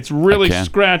 It's really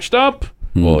scratched up.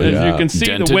 Well, As you can see,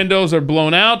 Dented. the windows are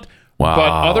blown out. Wow.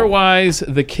 But otherwise,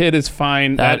 the kid is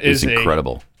fine. That is a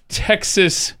incredible.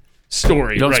 Texas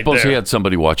story. You don't right suppose there. he had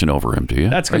somebody watching over him, do you?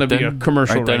 That's going to be a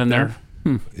commercial then and there.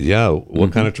 Yeah.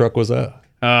 What kind of truck was that?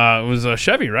 It was a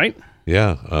Chevy, right?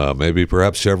 Yeah. Maybe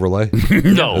perhaps Chevrolet.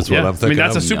 No. That's what I'm thinking. I mean,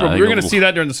 that's a of. Super Bowl. You're going to see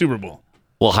that during the Super Bowl.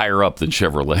 Well, higher up than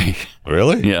Chevrolet.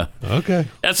 Really? Yeah. Okay.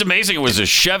 That's amazing. It was a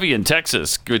Chevy in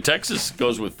Texas. Texas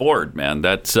goes with Ford, man.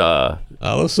 That's those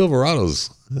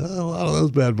Silverados. A lot of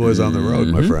those bad boys on the road,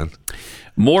 my friend.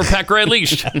 More Pat Gray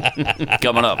Unleashed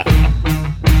coming up.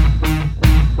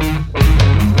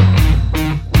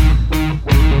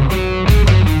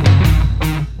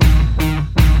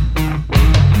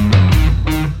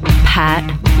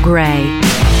 Pat Gray.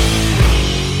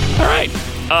 All right.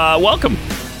 Welcome.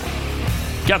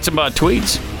 Got some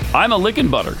tweets. I'm a lickin'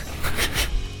 butter.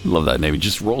 Love that name. It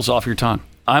just rolls off your tongue.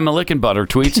 I'm a lickin' butter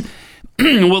tweets.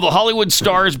 Will the Hollywood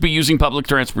stars be using public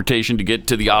transportation to get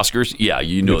to the Oscars? Yeah,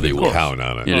 you know they will. Count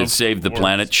on it. Did it save the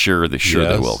planet? Sure, they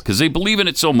Yes. will. Because they believe in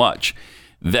it so much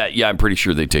that, I'm pretty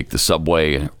sure they take the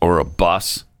subway or a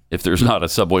bus. If there's not a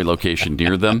subway location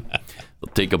near them,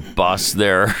 they'll take a bus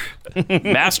there.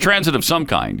 Mass transit of some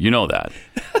kind. You know that.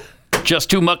 Just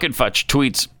Too Muck and Fudge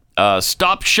tweets,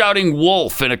 stop shouting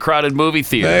wolf in a crowded movie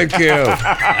theater. Thank you.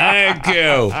 Thank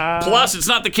you. Plus, it's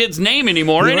not the kid's name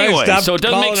anymore You might anyway, stop so it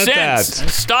doesn't make calling it sense. that.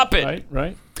 Stop it.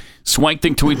 Right. Swank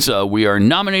Thing tweets, we are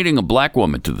nominating a black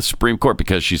woman to the Supreme Court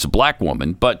because she's a black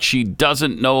woman, but she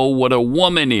doesn't know what a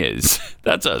woman is.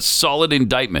 That's a solid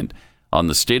indictment on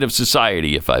the state of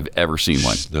society if I've ever seen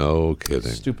one. No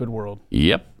kidding. Stupid world.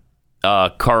 Yep.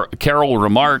 Carol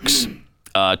Remarks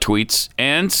tweets,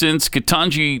 and since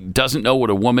Ketanji doesn't know what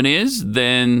a woman is,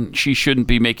 then she shouldn't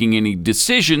be making any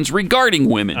decisions regarding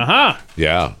women.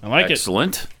 Yeah. I like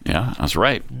Excellent. Yeah, that's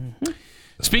right.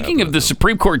 Speaking of the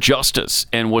Supreme Court justice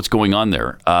and what's going on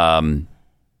there,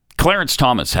 Clarence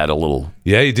Thomas had a little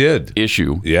he did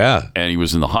issue. Yeah. And he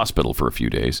was in the hospital for a few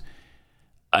days.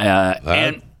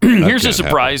 And here's a can't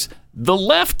surprise. The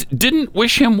left didn't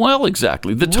wish him well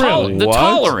exactly. The What?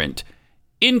 tolerant,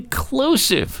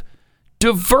 inclusive,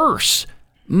 diverse,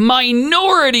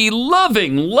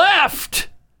 minority-loving left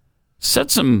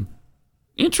said some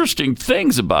interesting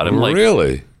things about him. Like,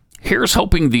 Really? here's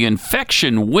hoping the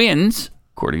infection wins,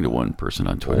 according to one person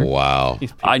on Twitter. Wow.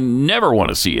 I never want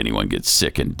to see anyone get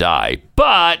sick and die,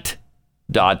 but ...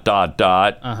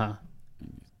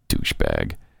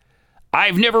 douchebag.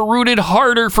 I've never rooted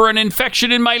harder for an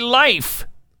infection in my life.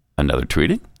 Another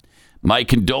tweeted, my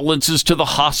condolences to the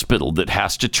hospital that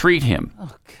has to treat him.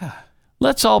 Oh, God.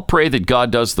 Let's all pray that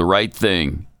God does the right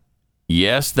thing.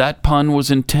 Yes, that pun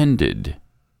was intended.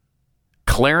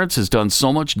 Clarence has done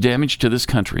so much damage to this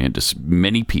country and to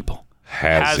many people.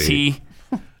 Has he?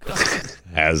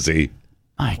 Has he?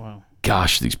 My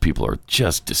gosh, these people are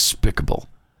just despicable.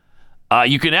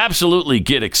 You can absolutely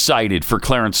get excited for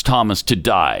Clarence Thomas to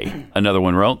die, another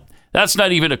one wrote. That's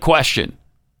not even a question.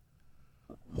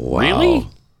 Wow. Really?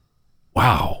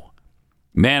 Wow.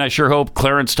 Man, I sure hope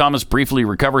Clarence Thomas briefly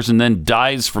recovers and then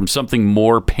dies from something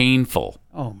more painful.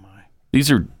 Oh, my. These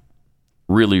are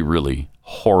really, really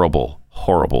horrible,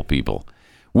 horrible people.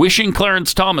 Wishing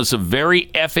Clarence Thomas a very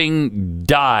effing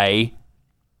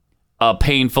a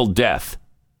painful death,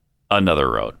 another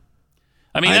wrote.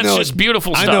 I mean, that's just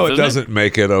beautiful stuff. I know it isn't doesn't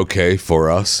make it okay for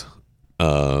us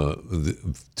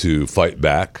to fight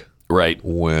back. Right.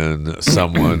 When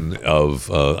someone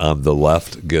on the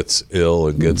left gets ill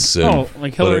and gets sick. Oh,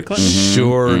 like Hillary But it Clinton?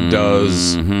 sure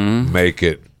does make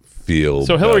it feel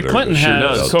So Hillary better. Clinton It sure has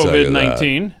does, I'll tell you that.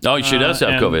 COVID-19. Oh, she does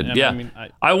have COVID. and Yeah. I mean,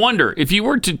 I wonder, if you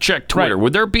were to check Twitter,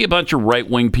 would there be a bunch of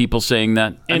right-wing people saying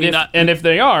that? And if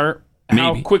they are,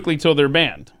 how Maybe. quickly till they're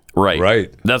banned?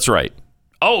 Right. That's right.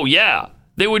 Oh, yeah.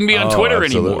 They wouldn't be on Twitter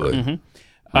absolutely. anymore.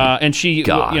 And she,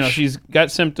 Gosh. she's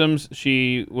got symptoms.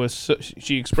 She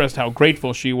expressed how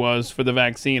grateful she was for the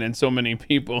vaccine, and so many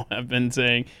people have been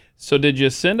saying, "So did you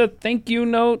send a thank you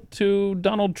note to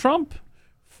Donald Trump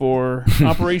for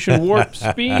Operation Warp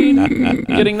Speed,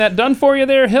 getting that done for you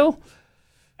there, Hill?"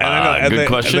 And good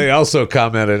question. And they also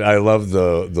commented, I love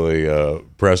the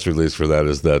press release for that,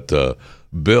 is that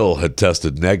Bill had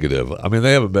tested negative. I mean,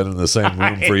 they haven't been in the same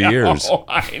room for years.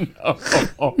 I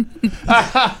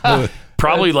know.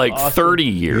 Probably like 30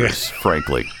 years,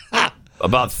 frankly.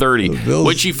 about 30.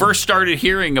 When she first started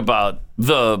hearing about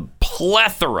the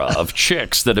plethora of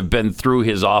chicks that have been through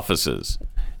his offices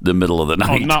the middle of the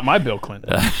night. Oh, not my Bill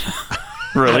Clinton.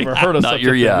 Really? Never heard of Not such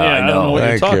your, a thing. yeah, I know. I don't know what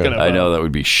you're talking about. I know that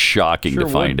would be shocking Sure to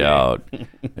find would be. out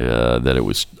that it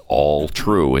was all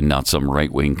true and not some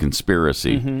right-wing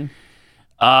conspiracy. Mm-hmm.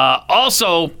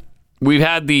 Also, we've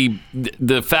had the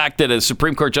fact that a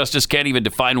Supreme Court justice can't even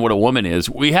define what a woman is.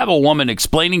 We have a woman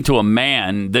explaining to a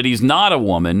man that he's not a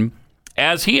woman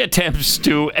as he attempts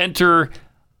to enter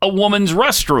a woman's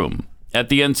restroom at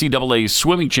the NCAA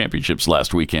swimming championships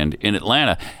last weekend in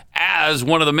Atlanta as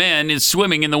one of the men is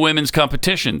swimming in the women's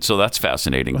competition. So that's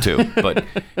fascinating, too. But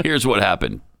here's what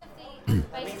happened.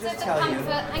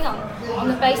 Hang on. On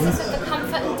the basis of the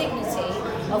comfort and dignity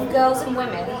of girls and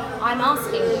women, I'm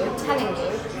asking you, telling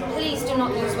you, please do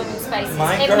not use women's spaces. It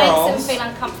makes them feel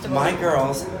uncomfortable. My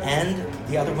girls and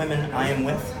the other women I am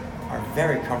with are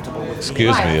very comfortable with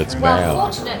Excuse me, it's Well, ma'am.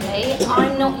 fortunately,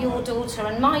 I'm not your daughter,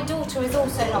 and my daughter is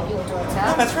also not your daughter.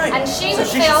 No, that's right. And she So would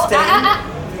she feel.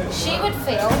 should stay. She would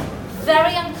feel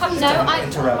very uncomfortable. No, I.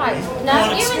 interrupt Right. me. No, Come on,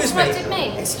 you excuse interrupted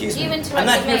me. Excuse me. You I'm interrupted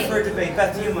not me. here for a debate.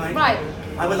 Beth, do you mind? Right.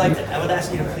 I would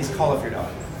ask you to please call off your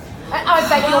daughter. I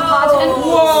beg your pardon.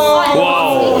 Whoa. I'm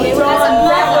asking you as a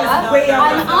That was way mother.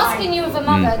 out I'm of line. asking you as a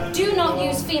mother. Do not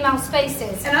use female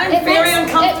spaces. And I'm It very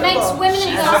makes- uncomfortable. It makes women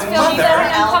and As girls a feel mother, very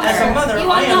as a uncomfortable. mother, You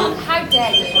I are am- not. How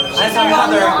dare you? As a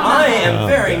mother, I am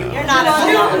very. You're not a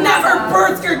mother. You never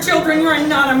birthed your children. You are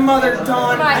not a mother,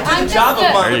 Dawn. Right, I'm the job of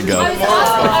just- mother. There you go.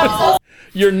 I was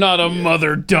You're not a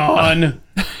mother, Dawn.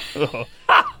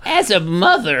 As a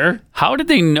mother. How did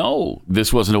they know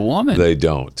this wasn't a woman? They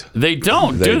don't. They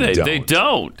don't, do they? They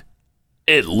don't.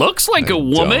 It looks like a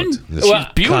woman. don't. She's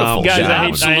beautiful. Calm Guys, She's I hate,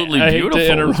 absolutely I hate beautiful.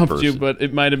 to interrupt this you, person. but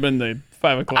it might have been the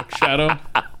 5 o'clock shadow.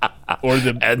 Or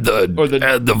the and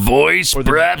the voice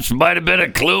perhaps might have been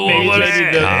a clue. maybe over the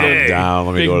there. Calm down.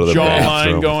 Let me big go to the jawline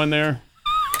bathroom. going there.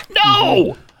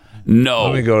 No. No.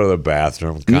 Let me go to the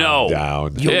bathroom. Calm No.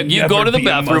 down. You go to the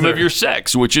bathroom of your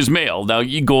sex, which is male. Now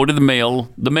you go to the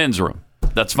men's room.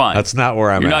 That's fine. That's not where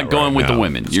I'm You're at not going right with now. the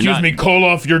women. You're Excuse not, me, call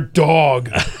off your dog.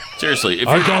 Seriously, if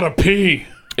I you're- gotta pee.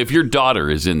 if your daughter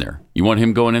is in there, you want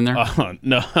him going in there?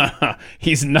 No,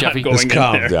 he's not Jeffy, going Just in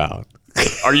calm there. down.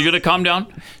 Are you going to calm down?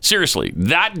 Seriously,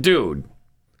 that dude,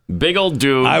 big old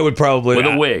dude. I would probably with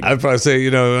a wig. I'd probably say,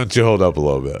 why don't you hold up a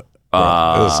little bit?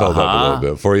 Let's hold up a little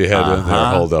bit before you head in there.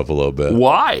 Hold up a little bit.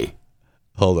 Why?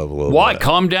 Hold up a little Why? bit.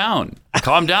 Calm down.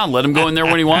 Calm down. Let him go in there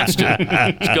when he wants to.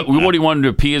 What do you want him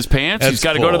to pee his pants? He's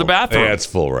got to go to the bathroom. Yeah, it's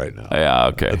full right now. Yeah,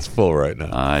 okay. It's full right now.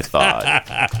 I thought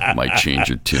I might change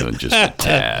your tune just a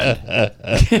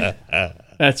tad.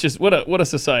 That's just what a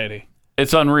society.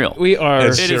 It's unreal. We are.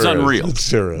 It is unreal. It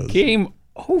sure is. Game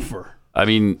over. I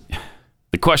mean,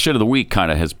 the question of the week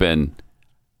kind of has been,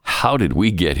 how did we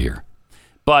get here?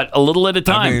 But a little at a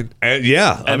time.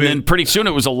 Yeah. And then pretty soon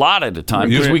it was a lot at a time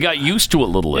because we got used to a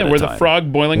little at a we're time. the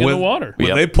frog boiling in the water.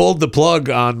 When they pulled the plug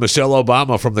on Michelle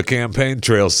Obama from the campaign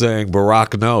trail saying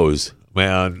Barack knows,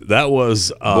 man, that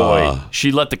was... Boy,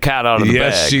 she let the cat out of the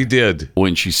bag. Yes, she did.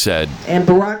 When she said... And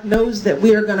Barack knows that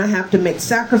we are going to have to make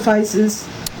sacrifices.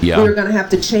 Yeah. We're going to have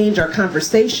to change our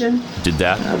conversation. Did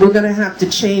that? We're going to have to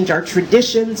change our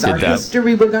traditions, our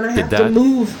history. We're going to have to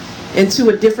move into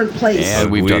a different place.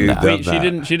 And we've done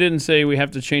that. She didn't say we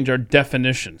have to change our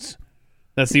definitions.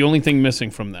 That's the only thing missing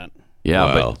from that.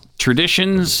 Yeah, but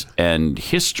traditions and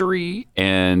history,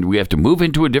 and we have to move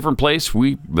into a different place.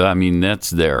 That's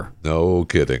there. No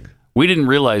kidding. We didn't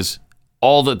realize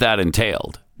all that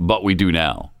entailed, but we do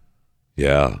now.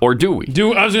 Yeah. Or do we?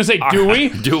 I was going to say, do we?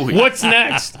 Do we? What's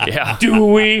next? Yeah. Do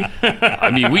we?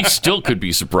 I mean, we still could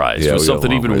be surprised Yeah, with we got a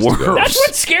something long even ways to go. worse. That's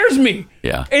what scares me.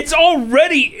 Yeah, It's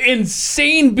already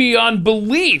insane beyond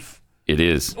belief. it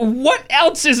is. What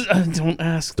else is... don't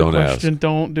ask the Don't question.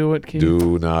 Don't do it, Keith.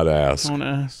 Do not ask. Don't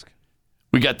ask.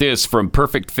 We got this from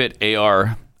Perfect Fit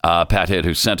AR, Pat Hitt,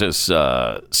 who sent us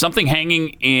something hanging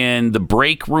in the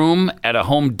break room at a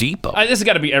Home Depot. This has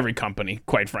got to be every company,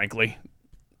 quite frankly.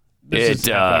 This is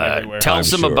It happening everywhere.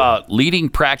 tells them about leading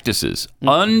practices,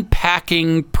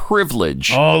 unpacking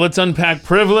privilege. Oh, let's unpack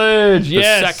privilege. The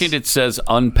Yes. second it says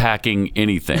unpacking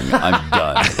anything, I'm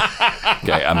done.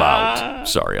 Okay, I'm out.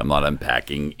 Sorry, I'm not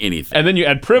unpacking anything. And then you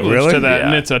add privilege Really? to that, Yeah.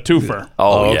 and it's a twofer.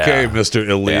 Oh, okay, yeah. Mr.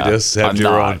 Elitist. Yeah, Have I'm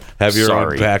your not. own. Have your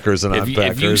Sorry. own packers and If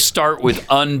unpackers. you start with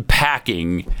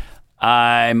unpacking,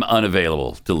 I'm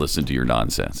unavailable to listen to your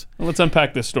nonsense. Well, let's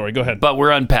unpack this story. Go ahead. But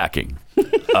we're unpacking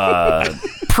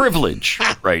privilege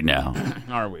right now.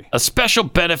 Are we? A special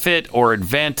benefit or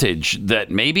advantage that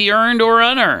may be earned or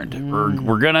unearned.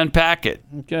 We're going to unpack it.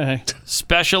 Okay.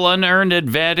 Special unearned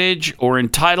advantage or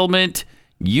entitlement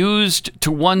used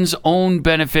to one's own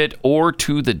benefit or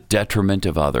to the detriment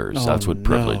of others. Oh, That's what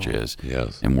privilege is.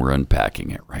 Yes. And we're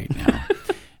unpacking it right now.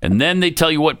 And then they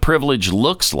tell you what privilege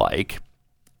looks like.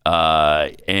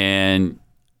 And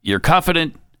you're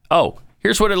confident. Oh,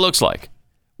 here's what it looks like.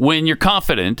 When you're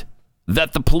confident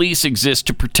that the police exist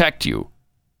to protect you,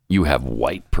 you have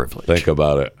white privilege. Think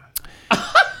about it.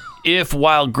 If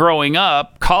while growing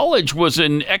up, college was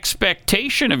an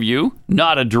expectation of you,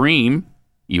 not a dream,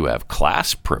 you have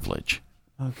class privilege.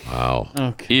 Okay. Wow.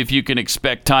 Okay. If you can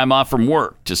expect time off from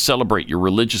work to celebrate your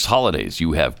religious holidays,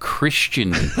 you have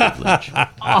Christian privilege.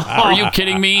 Are you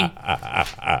kidding me?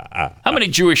 How many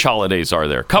Jewish holidays are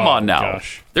there? Come on now.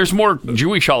 Gosh. There's more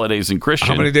Jewish holidays than Christian.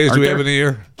 How many days aren't do we there? have in a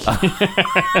year?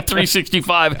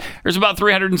 365. There's about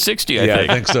 360, I think.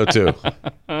 I think so too.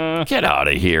 Get out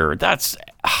of here. This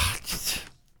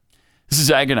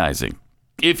is agonizing.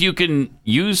 If you can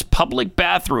use public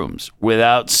bathrooms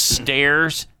without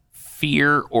stares,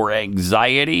 fear, or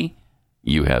anxiety,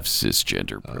 you have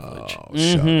cisgender privilege.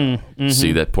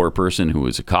 See that poor person who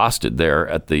was accosted there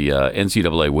at the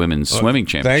NCAA Women's Swimming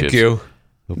Championships. Thank you.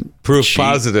 Proof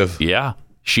positive. Yeah.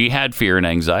 She had fear and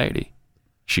anxiety.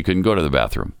 She couldn't go to the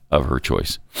bathroom of her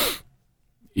choice,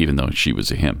 even though she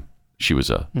was a him. She was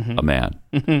a man.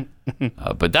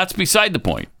 But that's beside the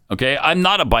point. Okay, I'm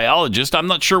not a biologist. I'm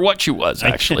not sure what she was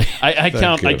actually. I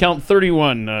count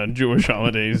 31 Jewish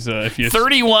holidays. If you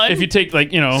 31, if you take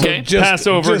Okay.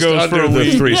 Passover just goes for a under the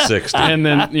week, 360, and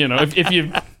then if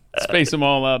you space them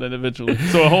all out individually,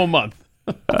 so a whole month.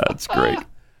 That's great.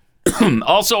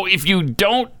 Also, if you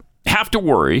don't have to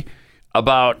worry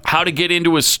about how to get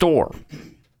into a store,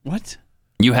 what?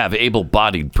 You have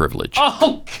able-bodied privilege.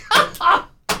 Oh God!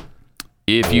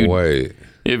 If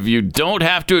you don't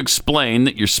have to explain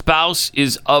that your spouse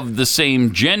is of the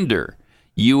same gender,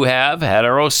 you have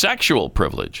heterosexual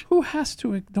privilege. Who has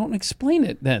to? Don't explain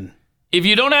it then. If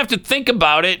you don't have to think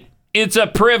about it, it's a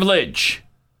privilege.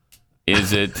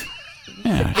 Is it?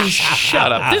 Yeah,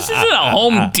 shut up. This isn't a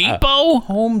Home Depot.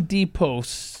 Home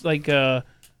Depot's like a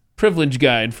privilege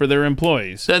guide for their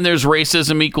employees. Then there's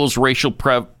racism equals racial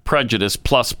prejudice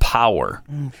plus power.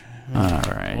 Okay. All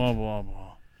right. Blah, blah, blah.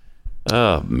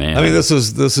 Oh man! I mean, this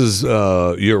is.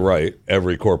 You're right.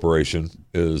 Every corporation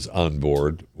is on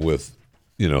board with,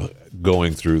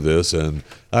 going through this, and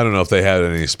I don't know if they had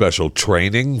any special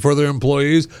training for their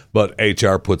employees, but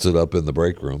HR puts it up in the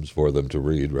break rooms for them to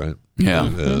read, right? Yeah,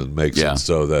 and makes it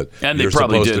so that and they you're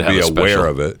probably supposed did to be have a aware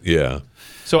special- of it. Yeah.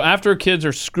 So after kids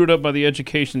are screwed up by the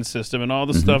education system and all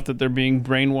the stuff that they're being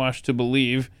brainwashed to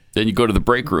believe. Then you go to the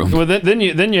break room. Well, then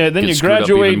you Get screwed up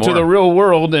graduate even to the more. real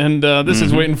world, and this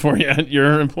is waiting for you at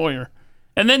your employer.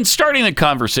 And then starting the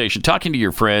conversation, talking to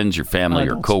your friends, your family,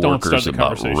 your Don't coworkers start the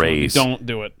about conversation. race. Don't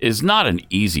do it. Is not an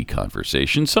easy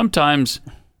conversation. Sometimes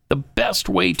the best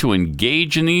way to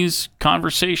engage in these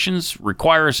conversations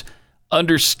requires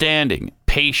understanding,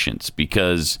 patience,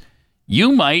 because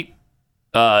you might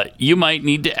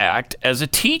need to act as a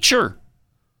teacher.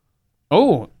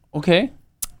 Oh, okay.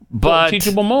 But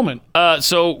teachable moment.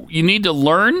 So you need to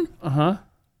learn,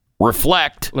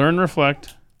 reflect,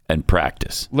 and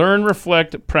practice. Learn,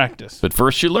 reflect, practice. But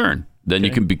first you learn. Then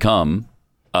you can become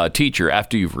a teacher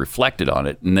after you've reflected on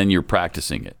it, and then you're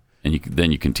practicing it, and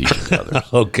then you can teach it to others.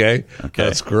 Okay,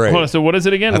 that's great. Hold on, so what is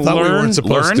it again? I thought we weren't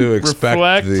supposed to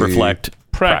expect reflect,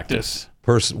 practice.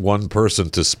 One person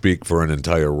to speak for an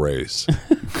entire race.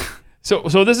 So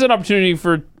this is an opportunity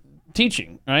for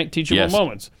teaching, right? Teachable Yes.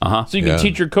 moments. Uh-huh. So you can Yeah.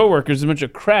 teach your coworkers a bunch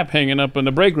of crap hanging up in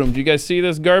the break room. Do you guys see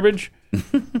this garbage?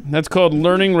 That's called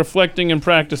learning, reflecting, and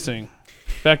practicing.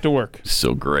 Back to work.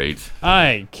 So great.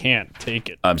 I can't take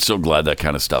it. I'm so glad that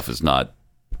kind of stuff is not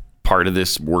part of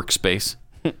this workspace,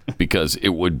 because it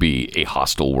would be a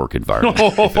hostile work environment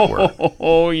if it were.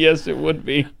 Oh, yes, it would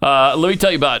be. Let me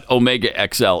tell you about Omega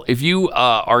XL. If you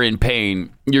are in pain,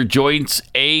 your joints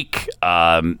ache,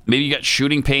 maybe you got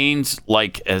shooting pains,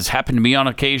 like has happened to me on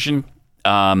occasion.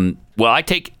 Well, I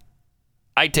take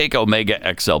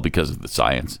Omega XL because of the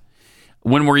science.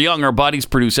 When we're young, our bodies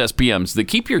produce SPMs that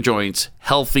keep your joints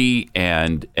healthy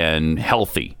and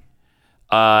healthy.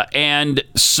 And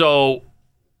so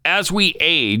as we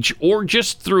age, or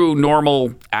just through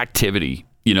normal activity,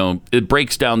 it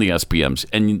breaks down the SPMs,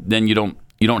 and then you don't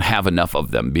have enough of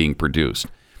them being produced.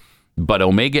 But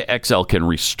Omega XL can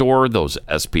restore those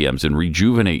SPMs and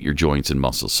rejuvenate your joints and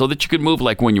muscles so that you can move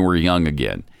like when you were young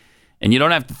again. And you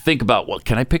don't have to think about, well,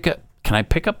 can I pick up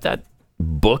that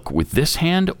book with this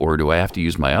hand, or do I have to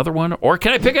use my other one, or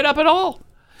can I pick it up at all?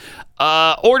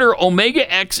 Order Omega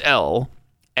XL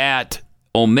at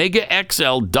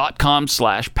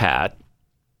omegaxl.com/Pat.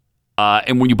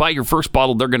 And when you buy your first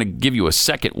bottle, they're going to give you a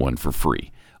second one for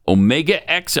free.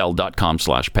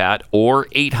 OmegaXL.com/Pat or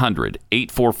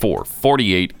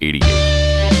 800-844-4888.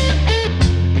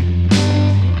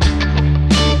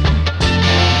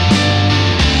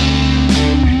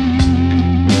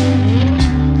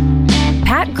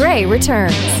 Pat Gray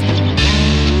returns.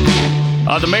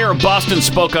 The mayor of Boston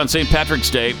spoke on St. Patrick's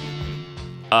Day.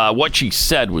 What she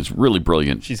said was really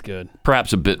brilliant. She's good.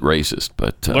 Perhaps a bit racist,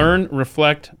 but... learn,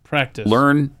 reflect, practice.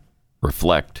 Learn,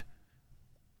 reflect,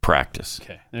 practice.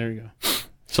 Okay, there you go.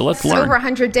 So let's For learn. over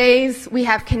 100 days, we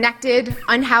have connected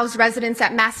unhoused residents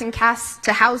at Mass and Cass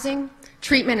to housing,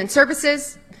 treatment, and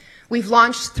services. We've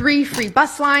launched 3 free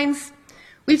bus lines.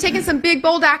 We've taken some big,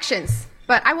 bold actions,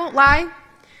 but I won't lie.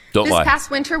 Don't this lie. past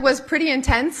winter was pretty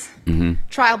intense. Mm-hmm.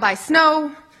 Trial by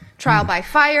snow, trial by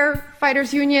fire,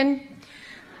 fighters union.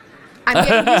 I'm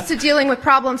getting used to dealing with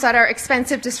problems that are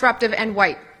expensive, disruptive, and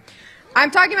white.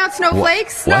 I'm talking about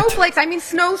snowflakes. What? Snowflakes. I mean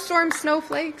snowstorm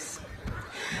snowflakes.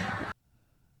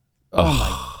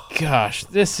 Oh my gosh,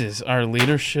 this is our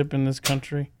leadership in this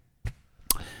country.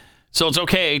 So it's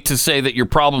okay to say that your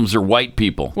problems are white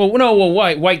people. Well, no,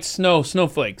 white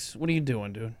snowflakes. What are you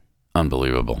doing, dude?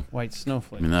 Unbelievable. White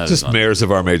snowflakes. I mean, that Just is mayors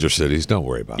of our major cities. Don't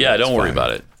worry about it. Yeah, It's don't worry fine.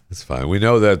 about it. It's fine. We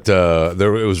know that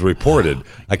it was reported.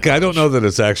 I don't know that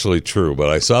it's actually true, but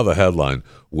I saw the headline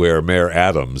where Mayor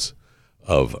Adams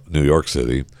of New York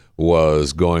City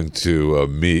was going to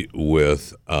meet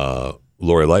with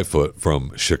Lori Lightfoot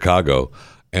from Chicago,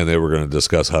 and they were going to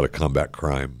discuss how to combat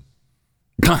crime.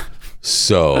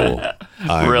 So,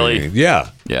 Really? mean,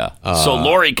 yeah. Yeah. So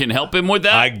Lori can help him with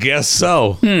that? I guess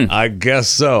so. I guess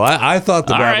so. I thought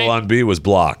the All Babylon Bee was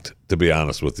blocked, to be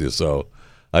honest with you. So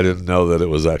I didn't know that it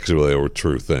was actually a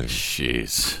true thing.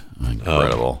 Jeez.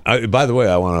 Incredible. By the way,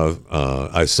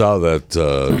 I saw that,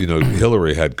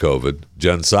 Hillary had COVID.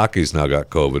 Jen Psaki's now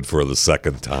got COVID for the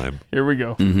second time. Here we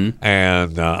go. Mm-hmm.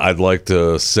 And I'd like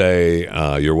to say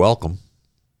you're welcome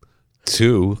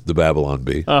to the Babylon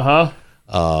Bee. Uh-huh.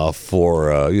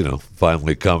 For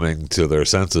finally coming to their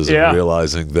senses and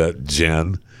realizing that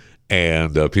Jen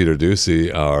and Peter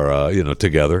Doocy are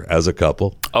together as a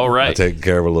couple. Oh, right. Taking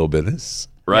care of a little business.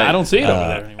 Right. Yeah, I don't see it over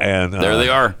there anymore. And there they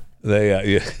are.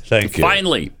 Thank you.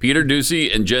 Finally, Peter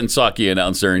Doocy and Jen Psaki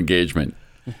announced their engagement.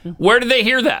 Where did they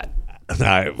hear that?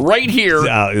 Right here.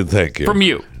 Thank you. From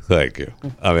you. Thank you.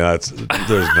 I mean,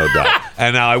 there's no doubt.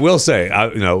 And now I will say,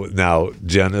 now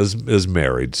Jen is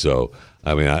married, so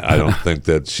I mean, I don't think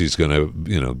that she's going to,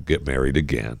 get married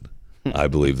again. I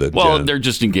believe that. Well, Jen, they're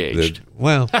just engaged.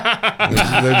 They're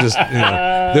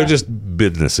just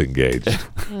business engaged.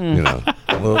 A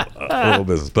little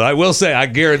business. But I will say, I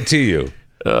guarantee you,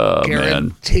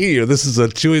 this is a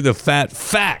chewing the fat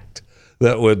fact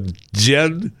that when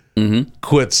Jen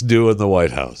quits doing the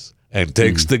White House and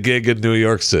takes the gig in New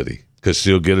York City, because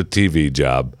she'll get a TV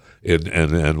job in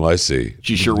NYC.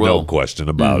 She sure will. No question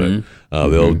about it.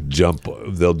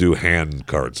 They'll do hand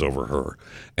carts over her.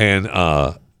 And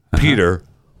Peter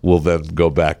will then go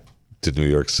back to New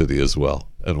York City as well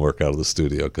and work out of the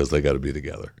studio because they got to be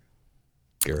together.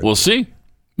 Guaranteed.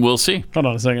 We'll see. Hold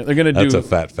on a second. They're going to do. That's a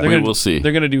fat fact. We'll see.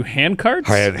 They're going to do hand carts?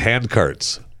 Hand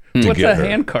carts. What's a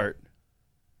hand cart?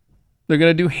 They're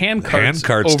going to do hand carts. Hand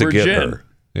carts over to get Jen. her.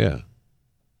 Yeah.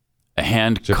 A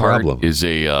hand cart is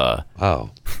a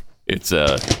it's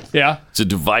a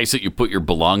device that you put your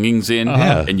belongings in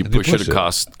and you push it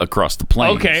across the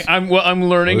plains. Okay, I'm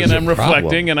learning and I'm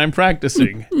reflecting and I'm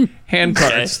practicing hand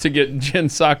carts to get Jen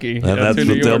Psaki. And that's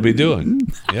what they'll be doing.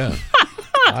 Yeah.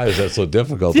 Why is that so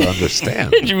difficult to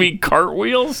understand? Did you mean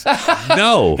cartwheels?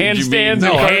 No. Handstands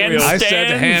and cartwheels. I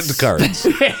said hand carts.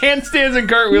 Handstands and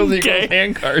cartwheels equals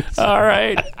hand carts. All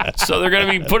right. So they're going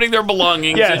to be putting their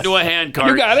belongings into a hand cart.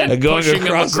 You got it. And going pushing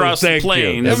them across the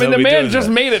plains. I mean, the man just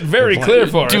made it very clear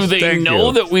for us. Do they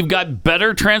know that we've got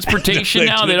better transportation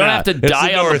now? They don't have to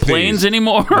die on the plains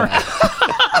anymore?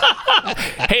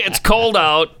 Hey, it's cold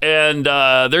out, and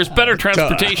there's better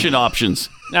transportation options.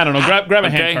 I don't know. Grab a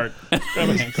hand cart. Grab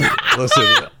a hand cart.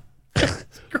 Listen,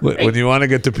 when you want to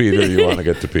get to Peter, you want to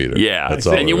get to Peter. Yeah, that's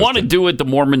all and you want to do it the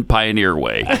Mormon pioneer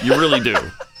way. You really do,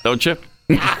 don't you?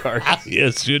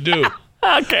 Yes, you do.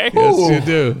 Okay. Yes, you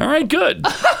do. All right, good.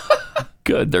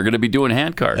 Good. They're going to be doing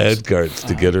hand carts. Hand carts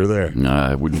to get her there. No,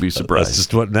 I wouldn't be surprised. That's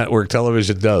just what network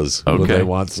television does when they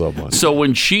want someone. So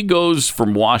when she goes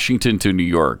from Washington to New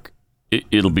York,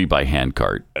 it'll be by hand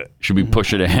cart. She'll be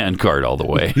pushing a hand cart all the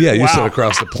way. Yeah, you said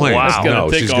across the plains. Wow.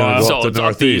 No, she's going to go up the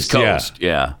up the East Northeast. Coast.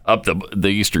 Yeah, up the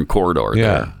Eastern corridor. Yeah.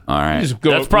 There. All right. Just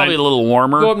go That's up probably a little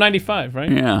warmer. Go up 95, right?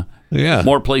 Yeah. Yeah.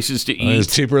 More places to eat.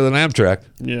 It's cheaper than Amtrak.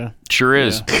 Yeah. Sure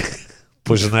is.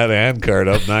 pushing that hand cart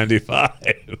up 95.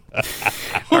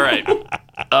 All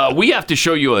right. We have to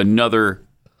show you another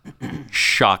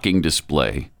shocking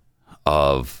display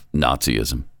of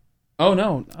Nazism. Oh,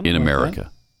 no. In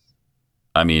America.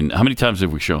 I mean, how many times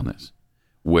have we shown this?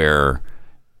 Where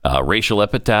racial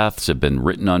epitaphs have been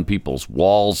written on people's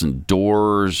walls and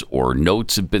doors, or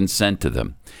notes have been sent to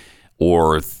them,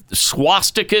 or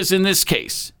swastikas in this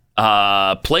case,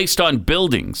 placed on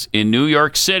buildings in New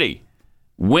York City.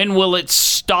 When will it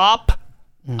stop?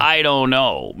 I don't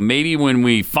know. Maybe when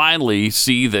we finally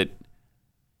see that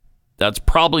that's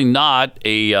probably not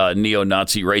a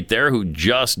neo-Nazi right there who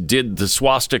just did the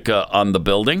swastika on the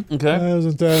building. Okay.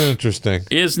 Isn't that interesting?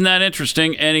 Isn't that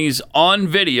interesting? And he's on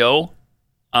video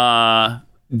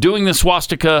doing the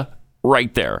swastika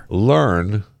right there.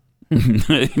 Learn.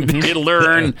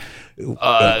 Learn.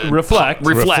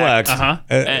 Reflect. Uh-huh.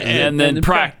 And then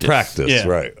practice. Practice,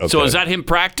 right. Okay. So is that him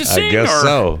practicing? I guess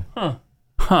so.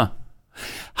 Huh.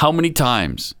 How many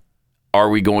times are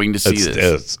we going to see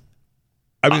this?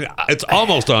 It's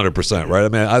almost 100%, right? I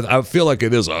mean, I feel like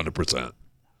it is 100%.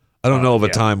 I don't know of a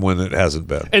time when it hasn't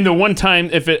been. And the one time,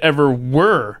 if it ever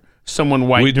were someone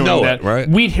white We'd doing know that, it, right?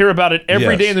 we'd hear about it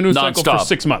every day in the news cycle for Nonstop.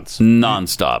 6 months.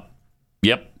 Nonstop.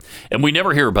 Yep. And we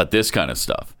never hear about this kind of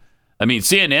stuff. I mean,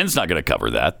 CNN's not going to cover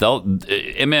that.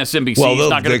 MSNBC's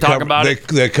not going to talk about it.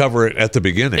 They cover it at the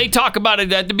beginning. They talk about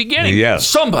it at the beginning. Yes.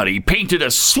 Somebody painted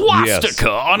a swastika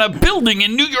on a building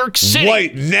in New York City.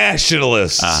 White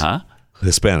nationalists. Uh-huh.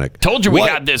 Hispanic. Told you we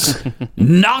had this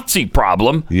Nazi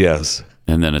problem. Yes.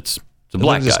 And then it's a And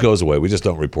black then it just guy. goes away. We just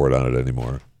don't report on it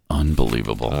anymore.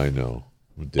 Unbelievable. I know.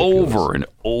 Ridiculous. Over and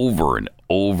over and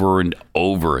over and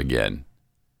over again.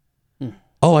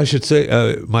 Oh, I should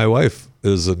say, my wife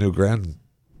is a new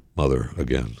grandmother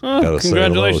again. Oh, Gotta say hello.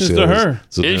 congratulations to her.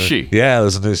 Is she? Yeah,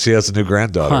 she has a new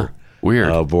granddaughter.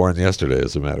 Weird. Born yesterday,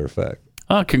 as a matter of fact.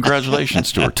 Oh,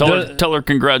 congratulations to her. Tell her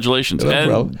congratulations. No and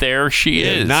problem. there she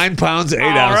is. 9 pounds, 8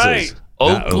 All ounces. right.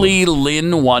 Oakley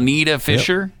Lynn Juanita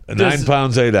Fisher. 9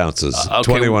 pounds, 8 ounces. Okay.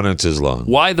 21 inches long.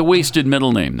 Why the wasted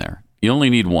middle name there? You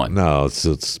only need one. No,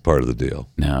 it's part of the deal.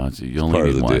 No, you only part need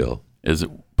of the one. deal. Is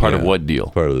it part of what deal?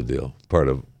 Part of the deal. Part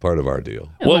of our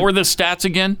deal. What were the stats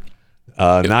again?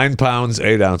 9 pounds,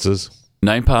 8 ounces.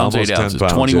 9 pounds, Almost 8 10 ounces.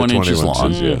 pounds, 21 inches long.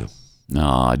 inches, yeah. No,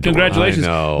 I don't. Congratulations. I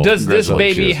know. Does this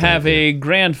baby Congratulations, have thank a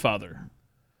grandfather?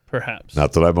 Perhaps.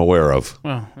 Not that I'm aware of.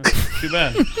 Well, that's too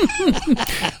bad.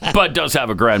 But does have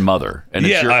a grandmother, and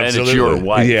it's, Yeah, and it's your absolutely.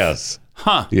 wife. Yes.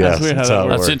 Huh. Yes, That's weird how that's that how it works.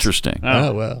 That's works. interesting.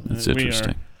 Oh, well. That's We are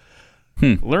interesting.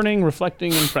 Learning,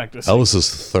 reflecting, and practicing.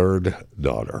 Elvis's third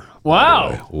daughter. Wow.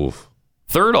 by the way. Oof.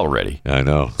 Third already. I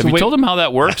know. Have you told him how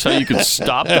that works? How you could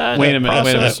stop that? Wait a minute.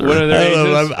 process, or- What are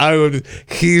their ages? I would.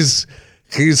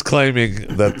 He's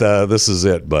claiming that this is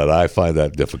it, but I find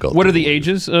that difficult. What are the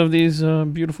ages of these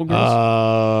beautiful girls?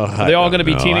 Are they all going to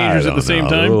be teenagers at the same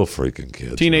time? Little freaking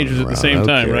kids. Teenagers at the same Who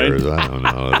time, cares? right? I don't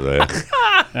know.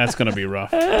 That's going to be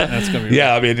rough. That's going to be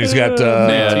Yeah, rough. I mean, he's got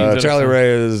Charlie Ray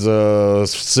is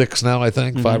 6 now, I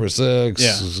think, 5 or 6.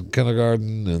 Yeah.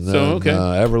 Kindergarten, and then So, okay.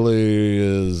 Everly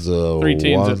is 3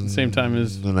 teens at the same time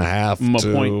as 1.5 my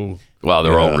point. to. Wow,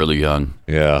 they're all really young.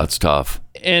 Yeah, that's tough.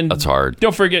 And that's hard.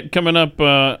 Don't forget, coming up,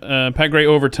 Pat Gray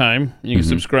Overtime. You can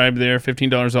subscribe there,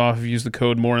 $15 off if you use the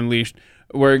code More Unleashed.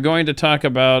 We're going to talk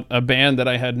about a band that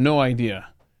I had no idea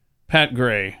Pat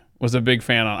Gray was a big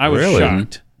fan on. I was Really?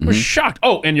 shocked. I was shocked.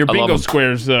 Oh, and your I love bingo them.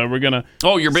 squares. We're gonna.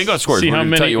 Oh, your bingo squares. See We're how gonna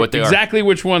many. tell you what they are. Exactly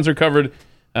which ones are covered.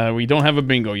 We don't have a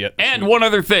bingo yet. And one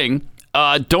other thing,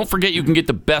 don't forget you can get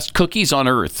the best cookies on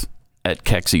earth at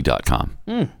Kexi.com.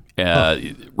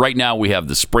 Right now we have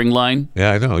the spring line.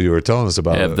 Yeah, I know. You were telling us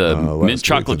about Have it. the last mint week,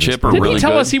 chocolate and it's chip are Didn't really he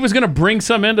tell good. us he was going to bring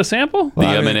some in to sample? The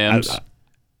M&Ms,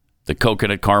 the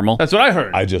coconut caramel. That's what I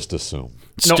heard. I just assume.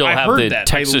 Still I have heard the that.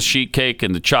 Texas sheet cake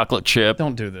and the chocolate chip.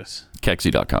 Don't do this.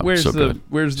 Kexi.com. Where's so the good.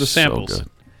 Where's the samples? So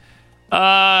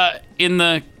good. In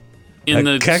the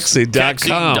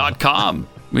Kexi.com.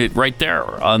 Right there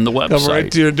on the website. Come right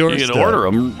to your You doorstep. can order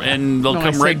them, and they'll No,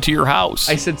 I come right said- to your house.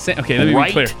 I said, okay, let me right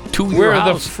be clear. to Where your are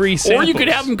house. the free Or samples? you could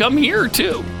have them come here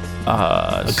too.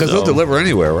 Because they'll deliver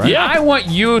anywhere, right? Yeah. I want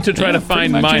you to try Yeah, to pretty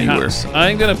find much my anywhere. house.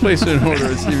 I'm going to place an order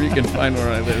and see if you can find where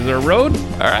I live. Is there a road?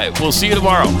 All right, we'll see you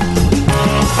tomorrow.